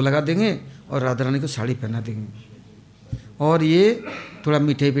कर भोग लगा देंगे और राधा रानी को साड़ी पहना देंगे, और ये थोड़ा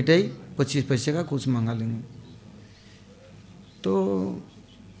मिठाई पिठाई 25 पैसे का कुछ मंगा लेंगे। तो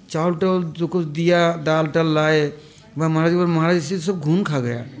चावल टावल जो कुछ दिया, दाल टाल लाए, वह महाराज से सब घून खा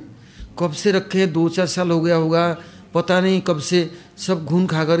गया। कब से रखे 2-4 साल हो गया होगा, पता नहीं कब से सब घून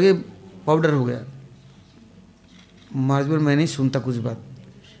खा करके पाउडर हो गया। महाराज मैं नहीं सुनता कुछ बात,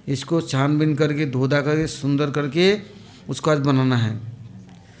 इसको छानबीन करके धोधा करके सुंदर करके उसको आज बनाना है।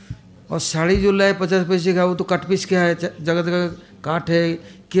 और साड़ी जो लाए 50 पैसे का, वो तो कट पीस क्या है, जगह जगह काट है,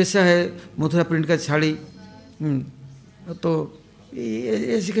 कैसा है, मथुरा प्रिंट का साड़ी। तो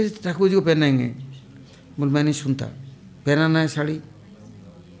ऐसे कैसे ठाकुर जी को पहनाएंगे। बोल मैं नहीं सुनता, पहनाना है साड़ी।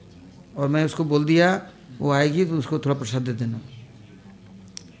 और मैं उसको बोल दिया वो आएगी तो उसको थोड़ा प्रसाद दे देना।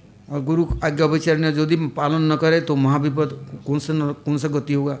 और गुरु आज्ञा विचार यदि पालन न करे तो महाविपद कौन सा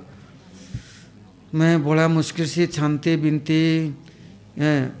गति होगा। मैं बड़ा मुश्किल से छानते बिनते,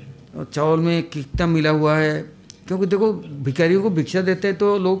 चावल में कितना मिला हुआ है, क्योंकि देखो भिखारियों को भिक्षा देते हैं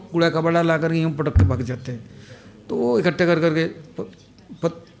तो लोग कूड़ा कपड़ा ला कर यूँ पटक के भाग जाते हैं, तो वो इकट्ठे कर करके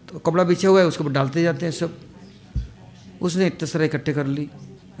कपड़ा बिछा हुआ है उसके ऊपर डालते जाते हैं सब। उसने इतने सारे इकट्ठे कर ली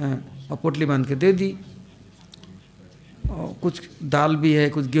और पोटली बांध के दे दी। और कुछ दाल भी है,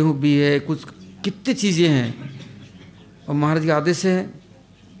 कुछ गेहूँ भी है, कुछ कितनी चीज़ें हैं। और महाराज के आदेश है,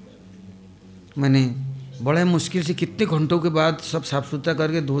 मैंने बड़े मुश्किल से कितने घंटों के बाद सब साफ सुथरा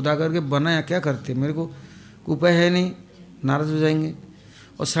करके धो धा करके बनाया। क्या करते, मेरे को उपाय है नहीं, नाराज़ हो जाएंगे।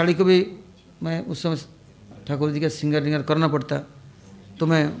 और साड़ी को भी मैं उस समय ठाकुर जी का सिंगार विंगार करना पड़ता, तो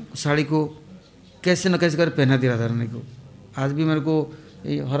मैं साड़ी को कैसे न कैसे कर पहना दिया था रहने को। आज भी मेरे को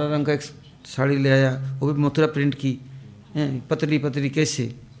ये हरा रंग का एक साड़ी ले आया, वो भी मथुरा प्रिंट की, पतली पतली कैसे,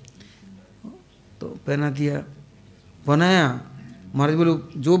 तो पहना दिया, बनाया। महाराज बोलो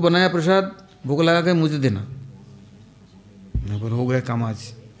जो बनाया प्रसाद भोग लगा के मुझे देना। मैं बोल हो गया काम आज।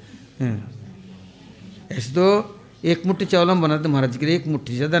 ऐसे तो एक मुट्ठी चावल हम बनाते महाराज के लिए, एक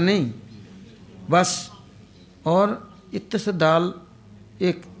मुट्ठी, ज़्यादा नहीं बस। और इतने से दाल,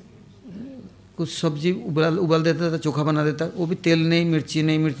 एक कुछ सब्जी उबाल देता था, चोखा बना देता, वो भी तेल नहीं, मिर्ची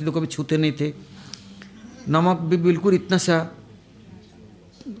नहीं, मिर्ची तो कभी छूते नहीं थे, नमक भी बिल्कुल इतना सा,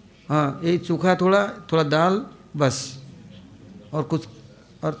 हाँ यही चोखा, थोड़ा थोड़ा दाल बस, और कुछ,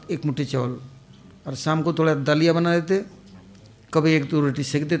 और एक मुट्ठी चावल। और शाम को थोड़ा दलिया बना देते, कभी एक दो रोटी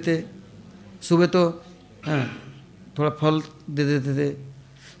सेक देते। सुबह तो हाँ थोड़ा फल दे देते थे।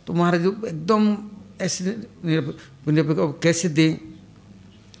 तो महाराज एकदम ऐसे कैसे दे,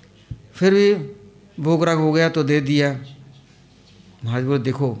 फिर भी भोग राग हो गया तो दे दिया। महाराज बोले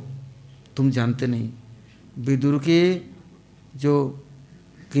देखो तुम जानते नहीं, विदुर के जो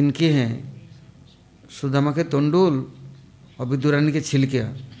किनके हैं, सुदामा के तंडुल और विदुरानी के छिलके,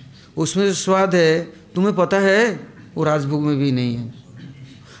 उसमें जो स्वाद है तुम्हें पता है वो राजभोग में भी नहीं है।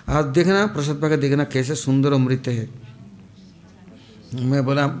 आज देखना प्रसाद पाकर देखना कैसे सुंदर अमृत है। मैं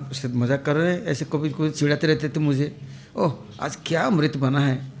बोला मजाक कर रहे हैं, ऐसे कभी कोई चिढ़ाते रहते थे मुझे, ओह आज क्या अमृत बना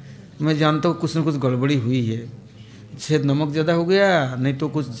है। मैं जानता हूँ कुछ न कुछ गड़बड़ी हुई है, शायद नमक ज़्यादा हो गया, नहीं तो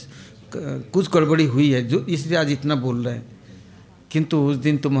कुछ गड़बड़ी हुई है जो इसलिए आज इतना बोल रहे हैं। किंतु उस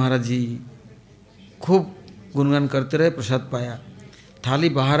दिन तो महाराज जी खूब गुणगान करते रहे, प्रसाद पाया। थाली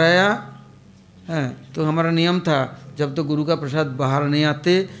बाहर आया है तो हमारा नियम था जब तक गुरु का प्रसाद बाहर नहीं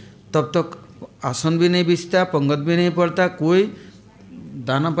आते तब तक आसन भी नहीं बिछता, पंगत भी नहीं पड़ता, कोई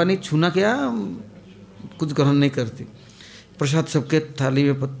दाना पानी छूना क्या कुछ ग्रहण नहीं करते। प्रसाद सबके थाली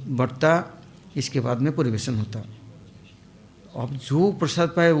में बंटता, इसके बाद में परिवेशन होता। अब जो प्रसाद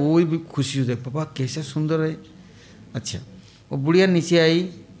पाए वो भी खुशी हो जाए, पापा कैसा सुंदर है। अच्छा वो बुढ़िया नीचे आई,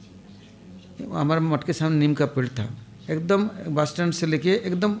 हमारे मठ के सामने नीम का पेड़ था, एकदम बस स्टैंड से लेके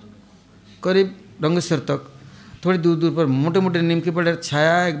एकदम करीब रंगेश्वर तक, थोड़ी दूर दूर पर मोटे मोटे नीम के पेड़,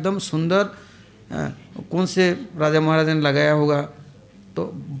 छाया एकदम सुंदर। कौन से राजा महाराजा ने लगाया होगा, तो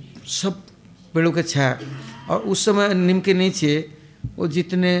सब पेड़ों के छाया। और उस समय नीम के नीचे वो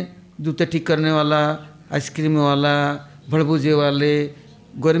जितने जूते ठीक करने वाला, आइसक्रीम वाला, भड़भुजे वाले,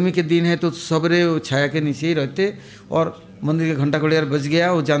 गर्मी के दिन है तो सबरे छाया के नीचे ही रहते। और मंदिर का घंटा घड़ियाल बज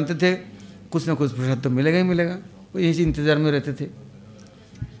गया, वो जानते थे कुछ ना कुछ प्रसाद तो मिलेगा ही मिलेगा, वो यही इंतज़ार में रहते थे।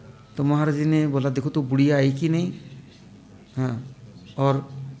 तो महाराज जी ने बोला देखो तो बुढ़िया आई कि नहीं, हाँ, और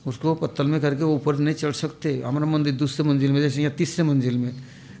उसको पत्तल में करके ऊपर नहीं चढ़ सकते। हमारा मंदिर दूसरे मंजिल में, जैसे यहाँ तीसरे मंजिल में,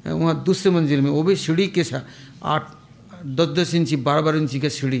 वहाँ दूसरे मंजिल में, वो भी सीढ़ी के साथ 8-10 इंची 12-12 इंची का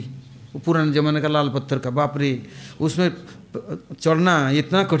सीढ़ी, वो पुराने ज़माने का लाल पत्थर का, बाप रे उसमें चढ़ना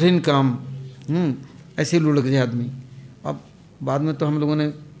इतना कठिन काम। ऐसे ही लुढ़क जाए आदमी। अब बाद में तो हम लोगों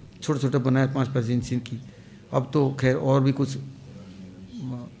ने छोटे छोटे बनाए 5-5 इंची की, अब तो खैर और भी कुछ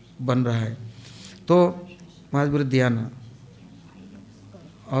बन रहा है। तो महाराज बोले दिया ना।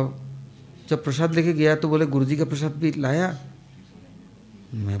 अब जब प्रसाद लेके गया तो बोले गुरुजी का प्रसाद भी लाया।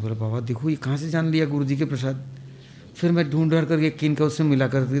 मैं बोला बाबा देखो ये कहाँ से जान लिया गुरुजी के प्रसाद। फिर मैं ढूंढ करके किन का उससे मिला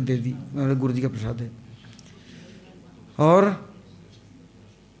करके दे दी, मेरे गुरुजी का प्रसाद है। और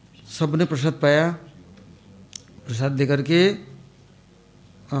सब ने प्रसाद पाया, प्रसाद दे करके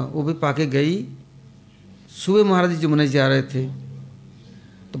वो भी पाके गई। सुबह महाराज जी जमुना जा रहे थे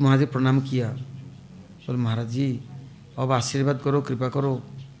तो महाराज जी प्रणाम किया, बोले महाराज जी अब आशीर्वाद करो, कृपा करो।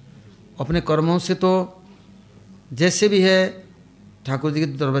 अपने कर्मों से तो जैसे भी है ठाकुर जी के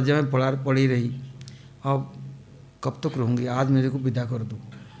दरवाजे में पड़ी रही, अब कब तक रहूँगी, आज मेरे को विदा कर दो।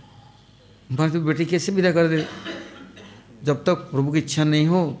 महाराज बेटी कैसे विदा कर दे, जब तक प्रभु की इच्छा नहीं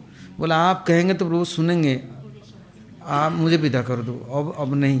हो। बोला आप कहेंगे तो प्रभु सुनेंगे, आप मुझे विदा कर दो,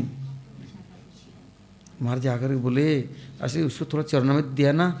 अब नहीं। महाराज आकर के बोले ऐसे उसको थोड़ा चरणामृत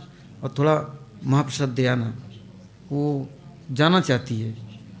दिया ना और थोड़ा महाप्रसाद दिया ना, वो जाना चाहती है।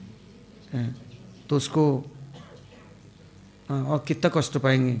 तो उसको हाँ, और कितना कष्ट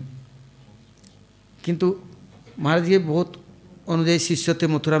पाएंगे। किंतु महाराज ये बहुत अनुयायी शिष्य थे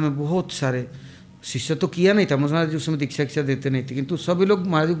मथुरा में, बहुत सारे शिष्य तो किया नहीं था, महाराज जी उस समय दीक्षा देते नहीं थे, किंतु सभी लोग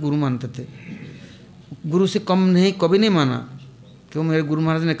महाराज जी गुरु मानते थे। गुरु से कम नहीं, कभी नहीं माना। क्यों? मेरे गुरु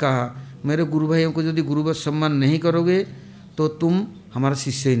महाराज ने कहा, मेरे गुरु भाइयों को यदि गुरुवत सम्मान नहीं करोगे तो तुम हमारा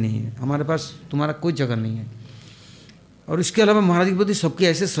शिष्य ही नहीं है, हमारे पास तुम्हारा कोई जगह नहीं है। और इसके अलावा महाराज के प्रति सबकी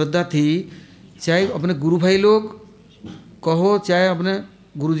ऐसे श्रद्धा थी, चाहे अपने गुरु भाई लोग कहो, चाहे अपने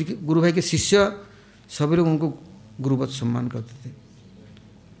गुरु जी के गुरु भाई के शिष्य, सभी लोग उनको गुरुवत सम्मान करते थे।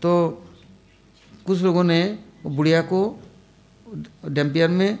 तो कुछ लोगों ने बुढ़िया को डैम्पियर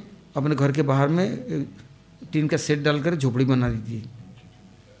में अपने घर के बाहर में टीन का सेट डालकर झोपड़ी बना दी थी,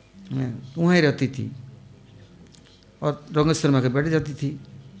 तो वहीं रहती थी और रंगेश्वर में बैठ जाती थी।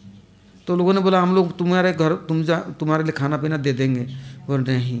 तो लोगों ने बोला, हम लोग तुम्हारे घर तुम्हारे लिए खाना पीना दे देंगे। बोल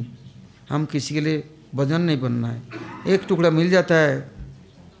नहीं, हम किसी के लिए वजन नहीं बनना है, एक टुकड़ा मिल जाता है,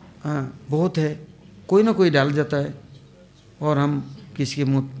 हाँ बहुत है, कोई ना कोई डाल जाता है, और हम किसी के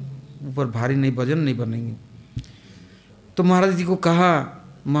मुँह ऊपर भारी नहीं, वजन नहीं बनेंगे। तो महाराज जी को कहा,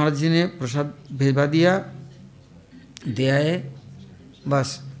 महाराज जी ने प्रसाद भेजवा दिया, दे आए,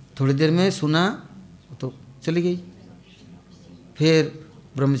 बस थोड़ी देर में सुना तो चली गई। फिर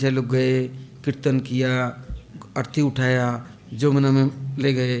ब्रह्मचारी लोग गए, कीर्तन किया, आरती उठाया, जमुना में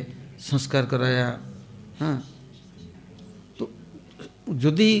ले गए, संस्कार कराया। हाँ, तो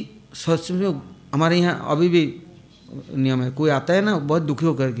यदि सच में हमारे यहाँ अभी भी नियम है, कोई आता है ना बहुत दुखी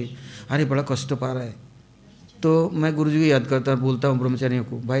होकर के, अरे बड़ा कष्ट पा रहा है, तो मैं गुरुजी को याद करता बोलता हूँ ब्रह्मचारियों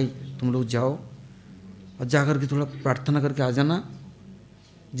को, भाई तुम लोग जाओ और जा कर के थोड़ा प्रार्थना करके आ जाना,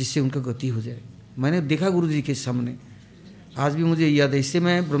 जिससे उनका गति हो जाए। मैंने देखा गुरुजी के सामने, आज भी मुझे याद है। इससे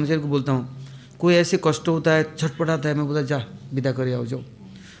मैं ब्रह्मचारी को बोलता हूँ, कोई ऐसे कष्ट होता है, छटपटाता है, मैं बोलता जा विदा कर आओ जाओ,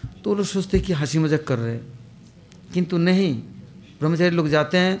 तो लोग सोचते हैं कि हंसी मजाक कर रहे हैं, किंतु नहीं, ब्रह्मचारी लोग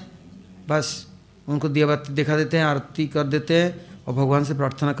जाते हैं, बस उनको दिया बाती दिखा देते हैं, आरती कर देते हैं और भगवान से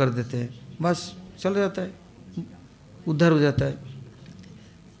प्रार्थना कर देते हैं, बस चल जाता है, उद्धार हो जाता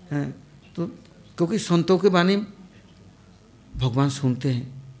है। तो क्योंकि संतों के वाणी भगवान सुनते हैं,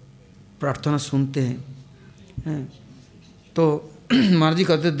 प्रार्थना सुनते हैं। तो महाराज जी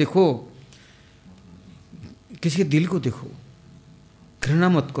कहते देखो, किसी के दिल को देखो, घृणा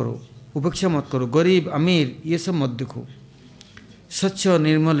मत करो, उपेक्षा मत करो, गरीब अमीर ये सब मत देखो, सच्चा और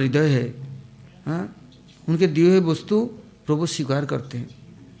निर्मल हृदय है। हाँ, उनके दिए हुए वस्तु प्रभु स्वीकार करते हैं।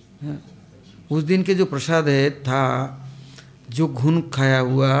 हाँ? उस दिन के जो प्रसाद है था, जो घुन खाया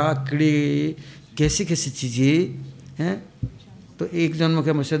हुआ, कीड़े, कैसी कैसी चीज़ें हैं, तो एक जन्म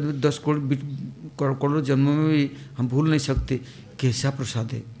के शायद 10 करोड़ जन्मों में भी हम भूल नहीं सकते कैसा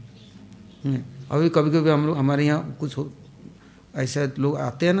प्रसाद है। अभी कभी कभी हम लोग, हमारे यहाँ कुछ ऐसा लोग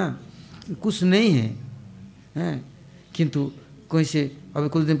आते हैं ना, कुछ नहीं है, हैं, किंतु कोई से, अभी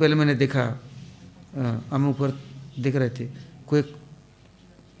कुछ दिन पहले मैंने देखा, हम ऊपर देख रहे थे, कोई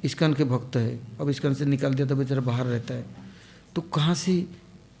इस्कॉन के भक्त है, अब इस्कॉन से निकाल दिया तो बेचारा बाहर रहता है, तो कहाँ से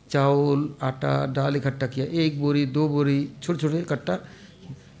चावल आटा दाल इकट्ठा किया, 1 बोरी 2 बोरी छोटे छोटे इकट्ठा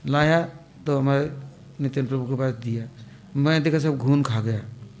लाया, तो हमारे नितिन प्रभु के पास दिया। मैं देखा सब घून खा गया,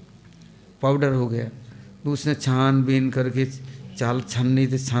 पाउडर हो गया। तो उसने छान बीन करके, चाल छाननी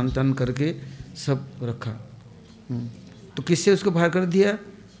से छान छान करके सब रखा। तो किससे उसको बाहर कर दिया,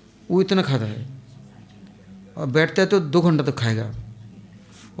 वो इतना खाता है और बैठता है तो 2 घंटा तक खाएगा।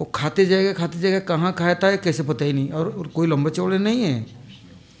 वो खाते जाएगा, कहाँ खाता है कैसे पता ही नहीं, और कोई लंबे चौड़े नहीं है,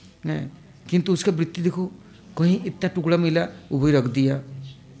 किंतु उसका वृत्ति देखो, कहीं इतना टुकड़ा मिला वो भी रख दिया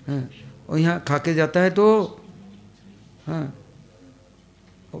है, और यहाँ खा के जाता है तो हाँ,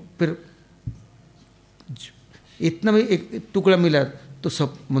 फिर इतना भी एक टुकड़ा मिला तो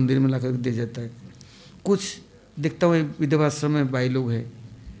सब मंदिर में ला कर दे जाता है। कुछ देखता हूँ विधवा आश्रम में भाई लोग हैं,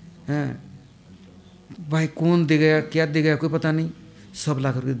 भाई कौन दे गया क्या दे गया कोई पता नहीं, सब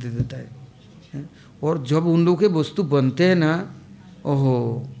ला करके दे देता है। और जब उन लोगों के वस्तु बनते हैं ना,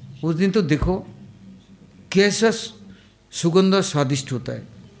 ओहो, उस दिन तो देखो कैसा सुगंध स्वादिष्ट होता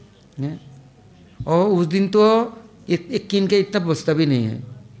है। और उस दिन तो एक किन के इतना बचता भी नहीं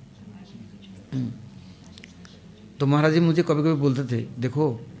है। तो महाराज जी मुझे कभी कभी बोलते थे, देखो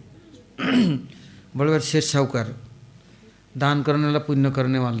बड़े बड़े शेठ साहूकार, दान करने वाला, पुण्य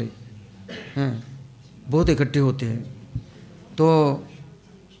करने वाले हैं, बहुत इकट्ठे होते हैं। तो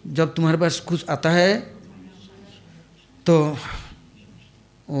जब तुम्हारे पास कुछ आता है तो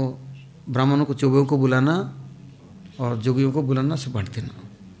वो ब्राह्मणों को, चौबों को बुलाना और जोगियों को बुलाना, सब बांट देना।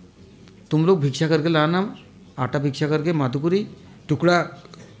 तुम लोग भिक्षा करके लाना, आटा भिक्षा करके, माधुपुरी टुकड़ा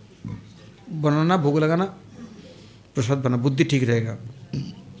बनाना, भोग लगाना, प्रसाद बना, बुद्धि ठीक रहेगा,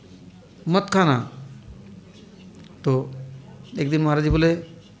 मत खाना। तो एक दिन महाराज जी बोले,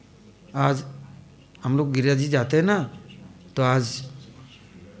 आज हम लोग गिरिराज जी जाते हैं ना, तो आज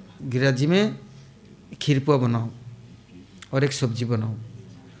गिरिराज जी में खीर पुआ बनाओ और एक सब्जी बनाओ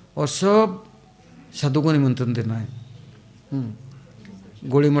और सब साधु को निमंत्रण देना है।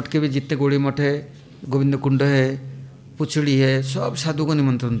 गोड़ी मठ के भी जितने गोड़ी मठ है, गोविंद कुंड है, पुछड़ी है, सब साधु को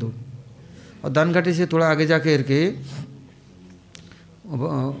निमंत्रण दो। और दानघाटी से थोड़ा आगे जाके के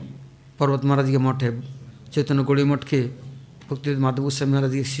पर्वत महाराज के मठ है, चैतन्य गोड़ी मठ के भक्ति माधव गोस्वामी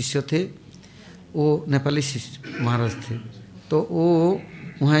महाराज के शिष्य थे, वो नेपाली शिष्य महाराज थे, तो वो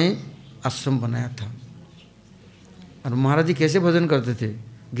वहाँ आश्रम बनाया था। और महाराज जी कैसे भजन करते थे,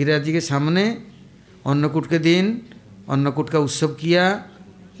 गिरिराज जी के सामने अन्नकूट के दिन अन्नकूट का उत्सव किया,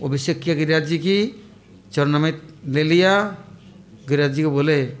 अभिषेक किया गिरिराज जी की, चरण में ले लिया, गिरिराज जी को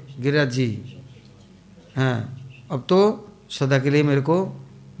बोले, गिरिराज जी हाँ अब तो सदा के लिए मेरे को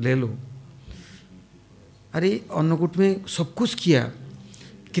ले लो। अरे अन्नकूट में सब कुछ किया,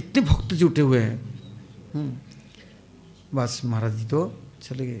 कितने भक्त जुटे हुए हैं। बस महाराज जी तो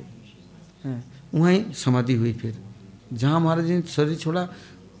चले गए, वहीं समाधि हुई। फिर जहाँ महाराज जी ने शरीर छोड़ा,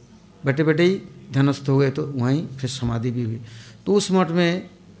 बैठे बैठे ही ध्यानस्थ हो गए, तो वहीं फिर समाधि भी हुई। तो उस मठ में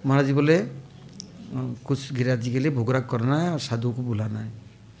महाराज जी बोले, कुछ गिरिराज जी के लिए भोगराग करना है और साधु को बुलाना है।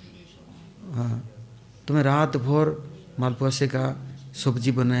 हाँ, तो मैं रात भर मालपुआ से का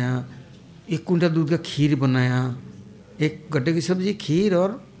सब्जी बनाया, 1 कुंटल दूध का खीर बनाया, 1 गड्ढे की सब्जी, खीर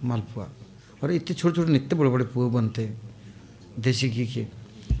और मालपुआ, और इतने छोटे छोटे नित्य बड़े बड़े पुए बनते देसी घी के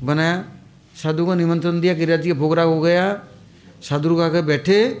बनाया। साधु को निमंत्रण दिया, गिरिराज जी का भोगराग हो गया, साधु को आकर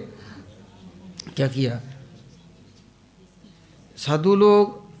बैठे। क्या किया, साधु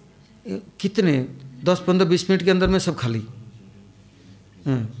लोग कितने 10, 15, 20 मिनट के अंदर में सब खाली,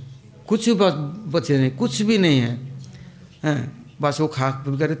 कुछ बचे नहीं, कुछ भी नहीं है, बस वो खा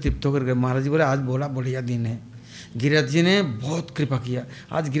पी कर तृप्त होकर गए। महाराज जी बोले, आज बड़ा बढ़िया दिन है, गिरिराज जी ने बहुत कृपा किया,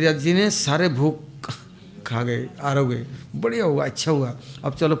 आज गिरिराज जी ने सारे भूख खा गए, आरो गए, बढ़िया हुआ, अच्छा हुआ,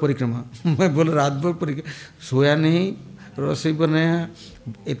 अब चलो परिक्रमा। मैं बोला रात भर परिक्रमा, सोया नहीं, रसोई बनाया,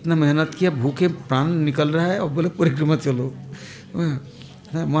 इतना मेहनत किया, भूखे प्राण निकल रहा है, और बोले परिक्रमा चलो।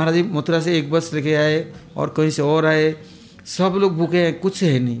 महाराज जी मथुरा से एक बस लेके आए और कहीं से और आए, सब लोग भूखे हैं, कुछ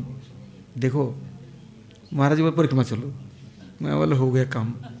है नहीं। देखो महाराज जी बोले परिक्रमा चलो, मैं बोला हो गया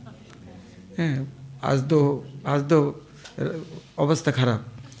काम, आज तो अवस्था खराब।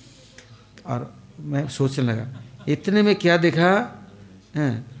 और मैं सोचने लगा, इतने में क्या देखा,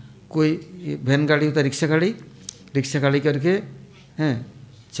 कोई वैन गाड़ी होता, रिक्शा गाड़ी करके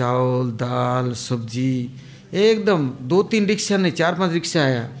चावल दाल सब्जी एकदम 2-3 रिक्शा नहीं 4-5 रिक्शा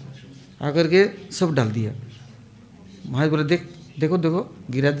आया, आकर के सब डाल दिया। महाराज बोले, देखो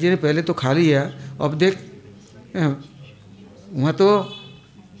गिरिराज जी ने पहले तो खा लिया, अब देख वहाँ तो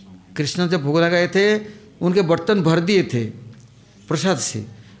कृष्ण जब भोग लगाए थे उनके बर्तन भर दिए थे प्रसाद से,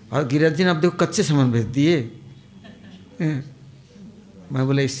 और गिरिराज जी ने अब देखो कच्चे सामान भेज दिए। मैं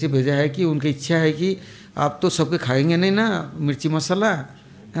बोला इससे भेजा है कि उनकी इच्छा है कि आप तो सबके खाएंगे नहीं ना मिर्ची मसाला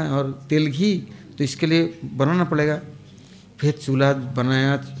और तेल घी, तो इसके लिए बनाना पड़ेगा। फिर चूल्हा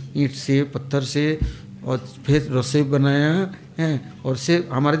बनाया ईंट से पत्थर से, और फिर रसोई बनाया और से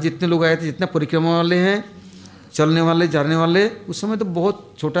हमारे जितने लोग आए थे, जितना परिक्रमा वाले हैं, चलने वाले जाने वाले, उस समय तो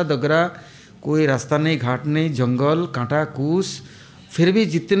बहुत छोटा दगरा, कोई रास्ता नहीं, घाट नहीं, जंगल कांटा कूस, फिर भी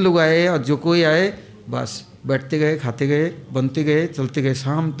जितने लोग आए और जो कोई आए बस बैठते गए, खाते गए, बनते गए, चलते गए,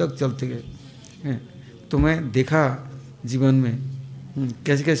 शाम तक चलते गए। तो मैं देखा जीवन में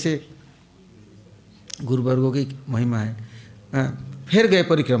कैसे कैसे गुरुवर्गों की महिमा है। फिर गए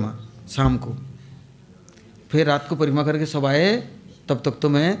परिक्रमा शाम को, फिर रात को परिक्रमा करके सब आए, तब तक तो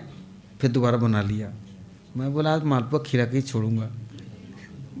मैं फिर दोबारा बना लिया। मैं बोला आज मालपुआ खिला के ही छोड़ूंगा।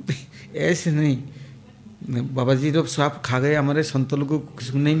 ऐसे नहीं, बाबा जी लोग सब खा गए, हमारे संतों लोगों को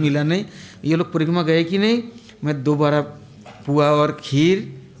किसी को नहीं मिला, नहीं ये लोग परिक्रमा गए कि नहीं, मैं दोबारा पुआ और खीर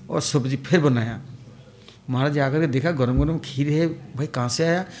और सब्जी फिर बनाया। महाराज आकर के देखा गरम गरम खीर है, भाई कहाँ से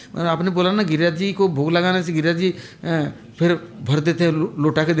आया। मैंने आपने बोला ना गिरिराज जी को भोग लगाने से गिरिराज जी फिर भर देते हैं,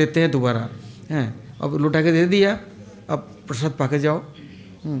 लौटा के देते हैं दोबारा, अब लौटा के दे दिया, अब प्रसाद पाके जाओ।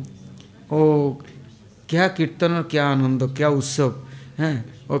 ओ क्या कीर्तन और क्या आनंद, क्या उत्सव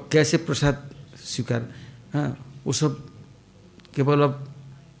हैं, और कैसे प्रसाद स्वीकार, वो सब केवल अब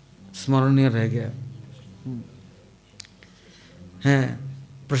स्मरणीय रह गया है।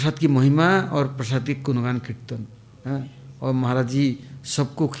 प्रसाद की महिमा और प्रसाद की गुणगान कीर्तन, और महाराज जी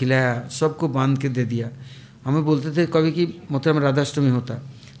सबको खिलाया, सबको बांध के दे दिया। हमें बोलते थे कभी कि मथुरा में राधाष्टमी होता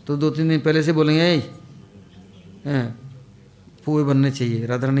तो 2-3 दिन पहले से बोलेंगे पुए बनने चाहिए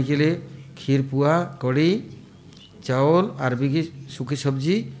राधा रानी के लिए, खीर पुआ कड़ी चावल अरबी की सूखी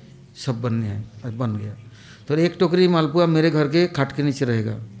सब्जी सब बनने हैं, बन गया। तो तो एक टोकरी मालपुआ मेरे घर के खाट के नीचे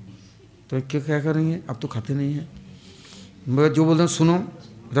रहेगा, तो क्या क्या करेंगे, अब तो खाते नहीं हैं। मैं जो बोलता हूँ सुनो,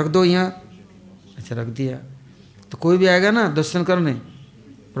 रख दो यहाँ। अच्छा रख दिया। तो कोई भी आएगा ना दर्शन करने,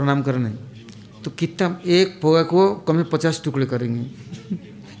 प्रणाम करने, तो कितना एक पोहा को कम से 50 टुकड़े करेंगे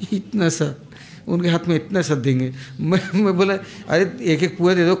इतना सा उनके हाथ में इतना सा देंगे। मैं बोला अरे एक एक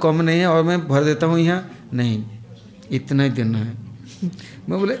पुआ दे दो, कम नहीं है, और मैं भर देता हूँ यहाँ। नहीं, इतना ही देना है।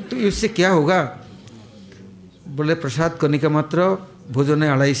 मैं बोले तो इससे क्या होगा? बोले प्रसाद करने का मात्र भोजन है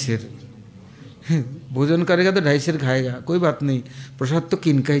 2.5 सेर। भोजन करेगा तो 2.5 सेर खाएगा, कोई बात नहीं। प्रसाद तो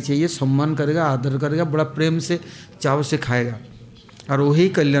किनका ही चाहिए, सम्मान करेगा, आदर करेगा, बड़ा प्रेम से चाव से खाएगा, और वही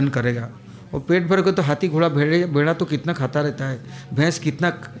कल्याण करेगा। और पेट भर के तो हाथी घोड़ा भेड़ा तो कितना खाता रहता है, भैंस कितना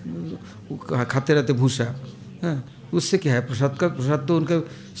खाते रहते भूसा, उससे क्या है? प्रसाद तो उनका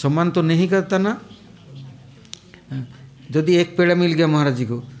सम्मान तो नहीं करता ना। यदि एक पेड़ा मिल गया महाराज जी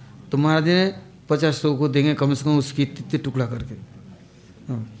को, तो महाराज जी ने 50 लोगों को देंगे कम से कम, उसकी इतने टुकड़ा करके।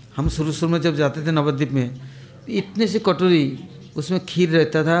 हम शुरू में जब जाते थे नवद्वीप में, इतने से कटोरी उसमें खीर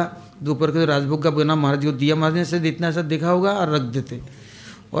रहता था, दोपहर के राजभोग का बना महाराज जी को दिया, महाराज ने से इतना सा देखा होगा और रख देते।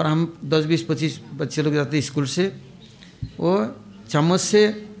 और हम 10, 20, 25 बच्चे लोग जाते स्कूल से, वो चम्मच से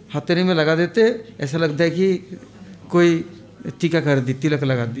हथेली में लगा देते, ऐसा लगता है कि कोई टीका कर दी, तिलक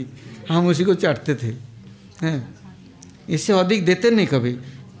लगा दी, हम उसी को चाटते थे। हैं, इससे अधिक देते नहीं कभी।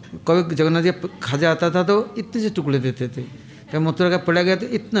 कभी जगन्नाथ जी खाजा आता था तो इतने से टुकड़े देते थे, क्या मथुरा का पड़ा गया तो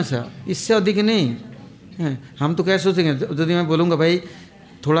इतना सा, इससे अधिक नहीं है। हम तो क्या सोचेंगे, यदि मैं बोलूँगा भाई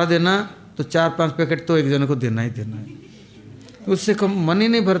थोड़ा देना, तो 4-5 पैकेट तो एक जने को देना ही देना है, उससे कम मन ही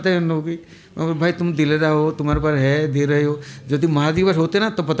नहीं भरता है उन लोगों की। भाई तुम दिले रहा हो, तुम्हारे पर है, दे रहे हो। यदि महाराज जी होते ना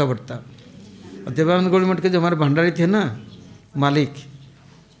तो पता पड़ता। और देवानंद गौड़ मठ के जो हमारे भंडारी थे ना मालिक,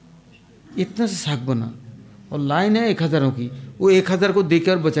 इतना से साग बना, और लाइन है 1000 की, वो 1000 को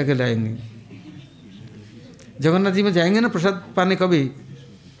देकर बचा के लाएंगे। जगन्नाथ जी में जाएंगे ना प्रसाद पाने, कभी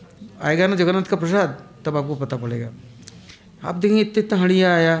आएगा ना जगन्नाथ का प्रसाद, तब आपको पता पड़ेगा। आप देखेंगे इतने इतना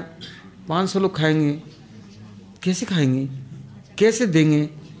हड़िया आया, 500 लोग खाएंगे, कैसे खाएंगे, कैसे देंगे?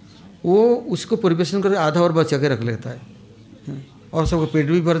 वो उसको परिवेशन कर आधा और बचा के रख लेता है, और सबका पेट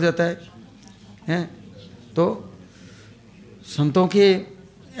भी भर जाता है। तो संतों के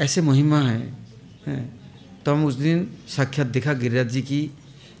ऐसे महिमा है। तो हम उस दिन साक्षात देखा गिरिराज जी की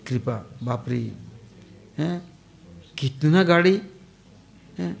कृपा, बाप रे हैं, कितना गाड़ी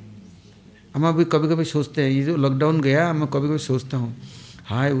है। हम अभी कभी कभी सोचते हैं, ये जो लॉकडाउन गया, मैं कभी कभी सोचता हूँ,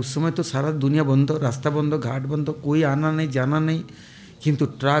 हाय उस समय तो सारा दुनिया बंद हो, रास्ता बंद हो, घाट बंद हो, कोई आना नहीं जाना नहीं, किंतु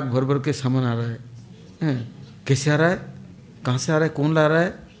ट्रक भर भर के सामान आ रहा है। कैसे आ रहा है, कहाँ से आ रहा है, कौन ला रहा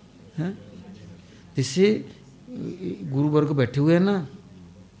है? जैसे गुरु वर्ग बैठे हुए हैं ना,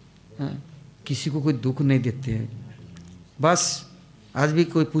 किसी को कोई दुख नहीं देते हैं। बस आज भी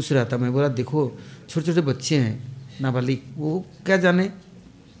कोई पूछ रहा था, मैं बोला देखो छोटे छोटे बच्चे हैं नाबालिग, वो क्या जाने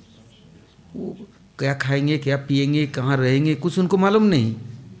वो क्या खाएंगे, क्या पिएंगे, कहाँ रहेंगे, कुछ उनको मालूम नहीं।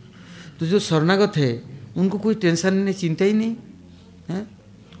 तो जो शरणागत है उनको कोई टेंशन नहीं, चिंता ही नहीं है।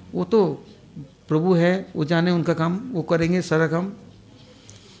 वो तो प्रभु है, वो जाने उनका काम, वो करेंगे सारा काम।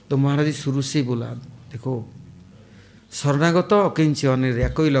 तो महाराज जी शुरू से ही बोला, देखो शरणागत अकिंच अनिर्या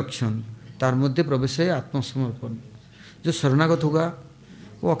कोई लक्षण, तार मध्य प्रवेश है आत्मसमर्पण। जो शरणागत होगा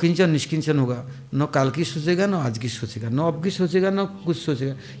वो अकिंचन निष्किंचन होगा, न काल की सोचेगा, न आज की सोचेगा, न अब की सोचेगा, न कुछ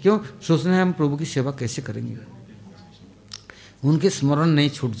सोचेगा। क्यों सोचना है? हम प्रभु की सेवा कैसे करेंगे, उनके स्मरण नहीं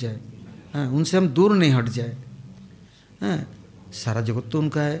छूट जाए, उनसे हम दूर नहीं हट जाए। सारा जगत तो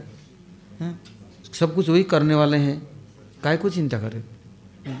उनका है, सब कुछ वही करने वाले हैं, काहे को चिंता करें।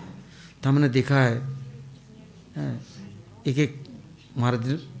 तो हमने देखा है एक एक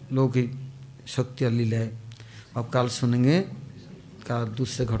महाराज लोगों की शक्ति और लीला है। अब काल सुनेंगे का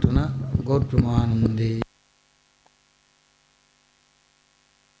दूसरे घटना। गौर प्रेमानंदे।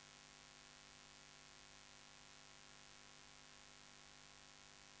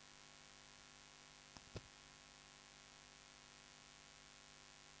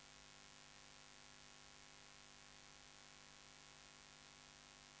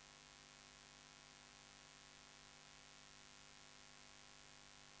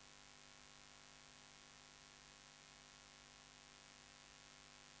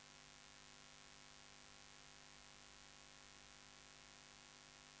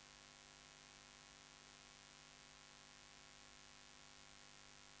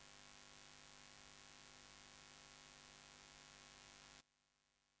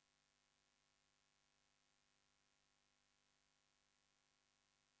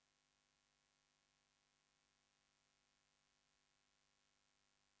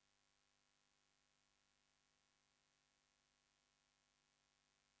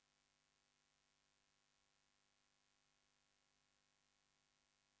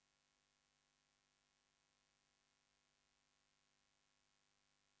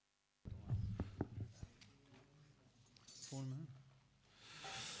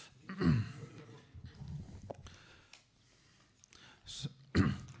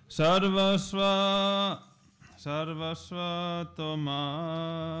 सर्वस्व सर्वस्व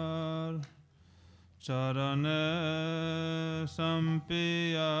तोमार चरणे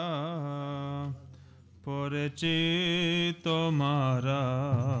संपिया पड़ेछि तोमारा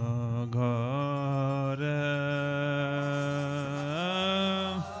घरे।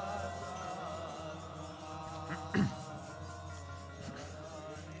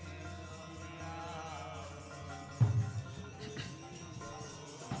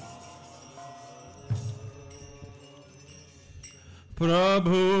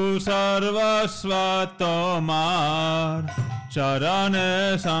 प्रभु सर्वस्व तोमार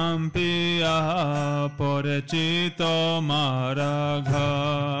चरणे संपिया पड़ेछि तोमारा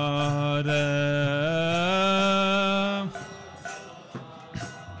घरे।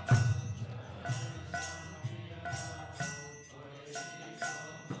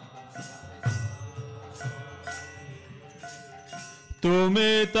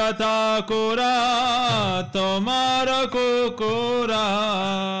 तुमी तथा कुरा तोमार कुकुरा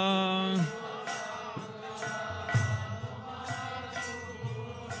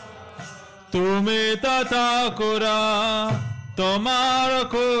तुमी तथा कुरा तोमार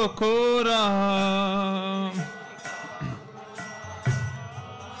कुकुरा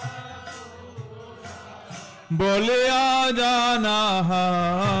बोलिया जाना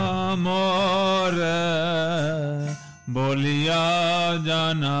मोरे बोलिया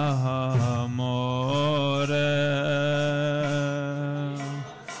जाना मोरे।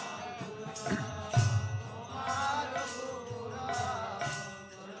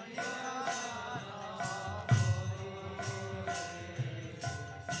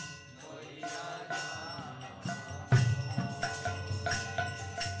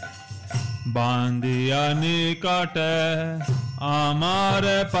 बांधिया निकटे आमार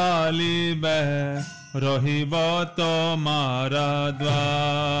पालिबे रहिब तोमारा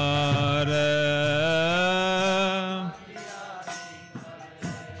द्वारे।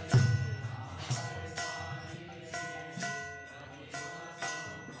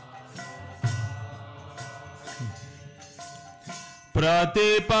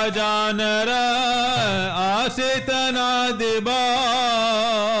 प्रतिपजानर आशित न दिबा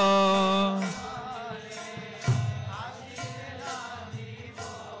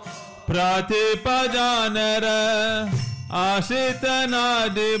प्रतिपजानर आशित न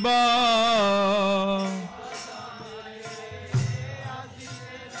दिबा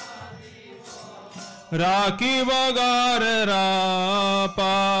राखी बगार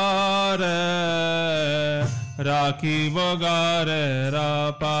पार राखी बगार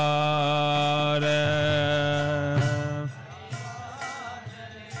पार।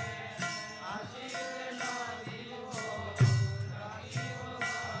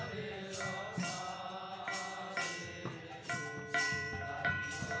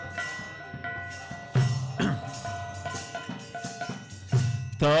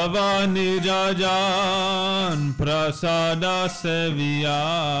 तव निज जान प्रसाद सेविया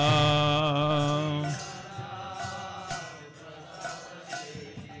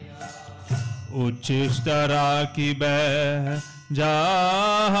उच्छिष्ट राखिबे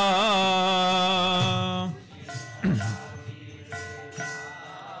जाहा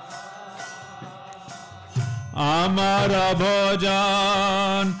आमार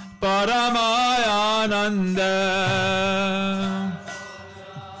भोजन परमानंद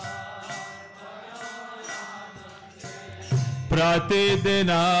प्रतिदिन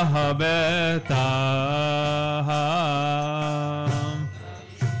हबे ताहा।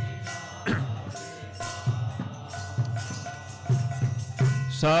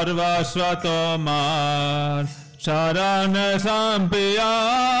 सर्वस्व तोमार चरण संपिया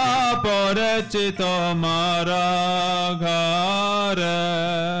पड़ेछि तोमारा घरे।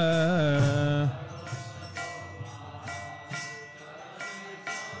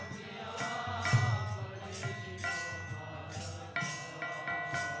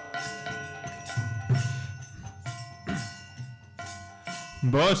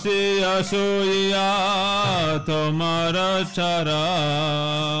 बसिया सोइया तोमार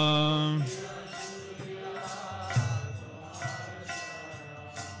चरण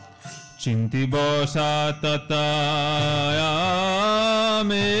चिंती बसा ततायामे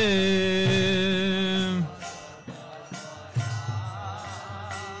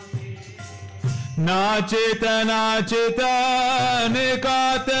नाचित नाचित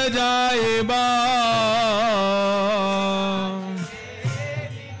निकात जाइबा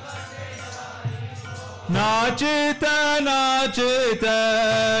नाचित नाचित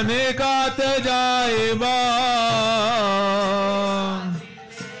निकात जाइबा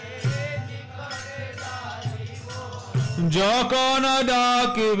যখন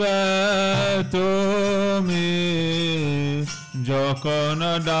ডাকিবে তুমি, যখন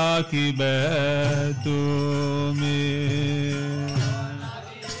ডাকিবে তুমি।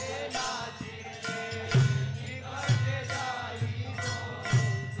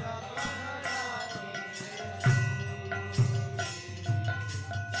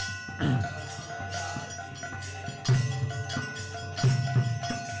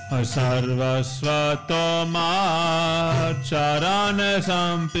 सर्वस्व तोमार चरण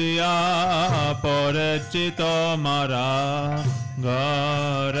संपिया परिचित मारा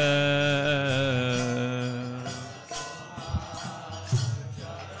घरे।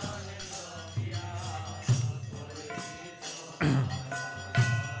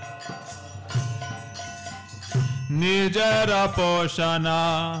 निजर पोषणा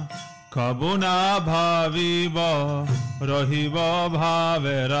कबु ना भाविब रहिब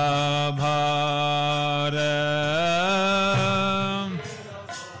भावेरा भारे।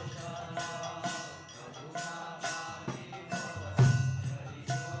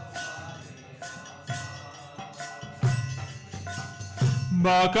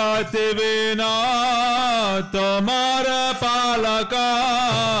 बकति बिना तोमार पालका,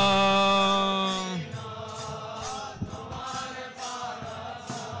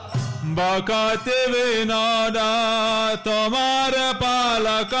 बकति विनोदा तोमार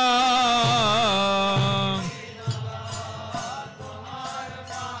पालका।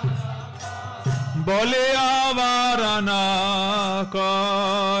 बोलिया वारना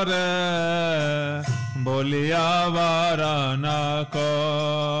करे, बोलिया वारना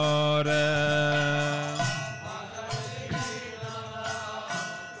करे।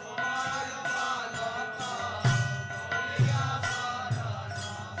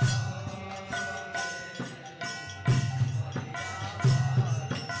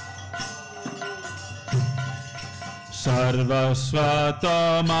 सर्वस्व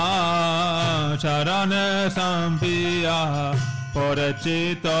तोमार चरण संपिया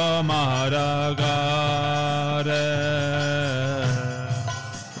परिचित मारा घरे।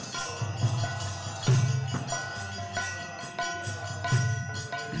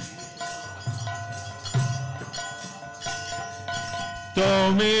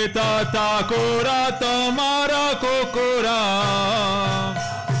 तुमी तो ठाकुरा तोमारा कुकुरा,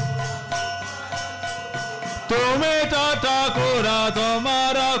 तुमी तो ठाकुरा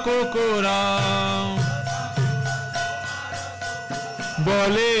तोमारा कुकुरा।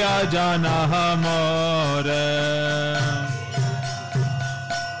 बोलिया जाना हमरे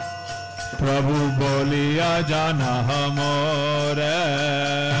प्रभु, बोलिया जाना हमरे।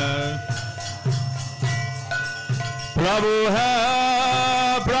 प्रभु है,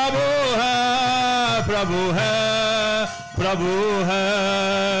 प्रभु है, प्रभु है, प्रभु है।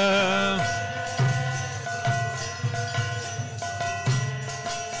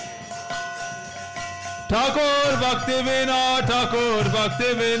 ठाकुर भक्ति विनोद, ठाकुर भक्ति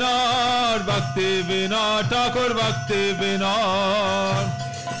विनोद, भक्ति विनोद, ठाकुर भक्ति विनोद।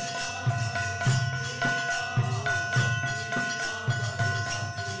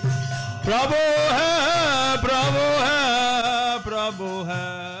 प्रभु है, प्रभु है, प्रभु है,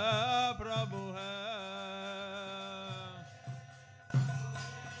 प्रभु है।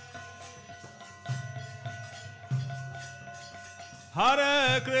 हरे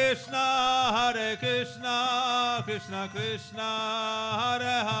कृष्णा कृष्णा कृष्णा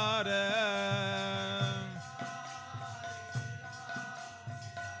हरे हरे।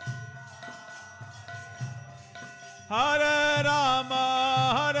 हरे राम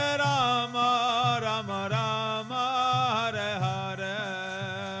राम राम हरे हरे।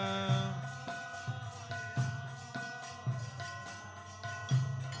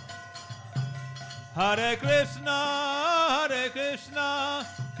 हरे कृष्णा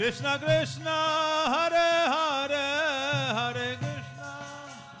कृष्णा कृष्णा हरे हरे। हरे कृष्णा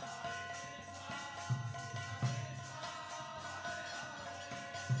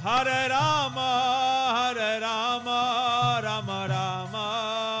हरे राम राम राम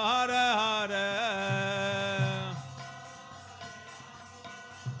हरे हरे।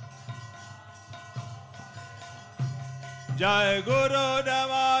 जय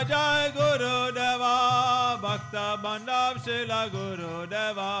गुरुदेवा जय गुरुदेवा, भक्त बांधव शिल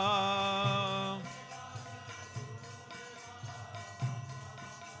गुरुदेवा।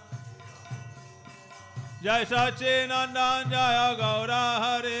 जय सच्चिदानंद जय गौर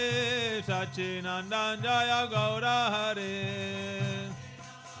हरे, सच्चिदानंद जय गौर हरे।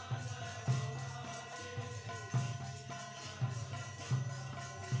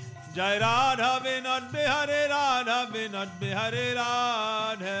 जय राधा विनोद बिहारी, राधा विनोद बिहारी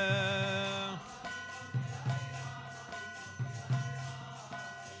राधे।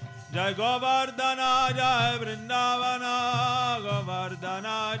 जय गोवर्धन जय वृंदावन गोवर्धन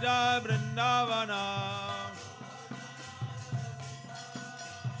जय वृंदावन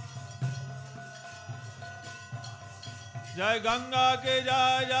जय गंगा के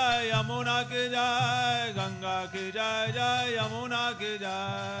जय जय यमुना के जय गंगा के जय जय यमुना के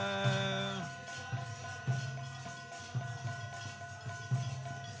जय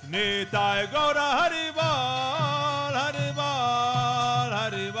निताय गौर हरि बोल हरि बोल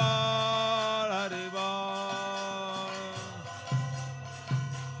हरि बोल हरि बोल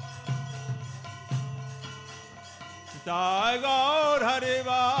निताय गौर हरि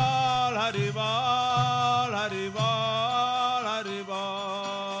बोल हरि बोल हरि बोल हरि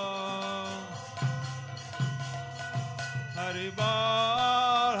बोल हरि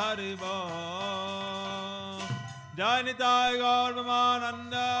बोल हरि बोल जय निताय गौर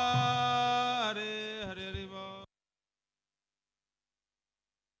ब्रह्मानंद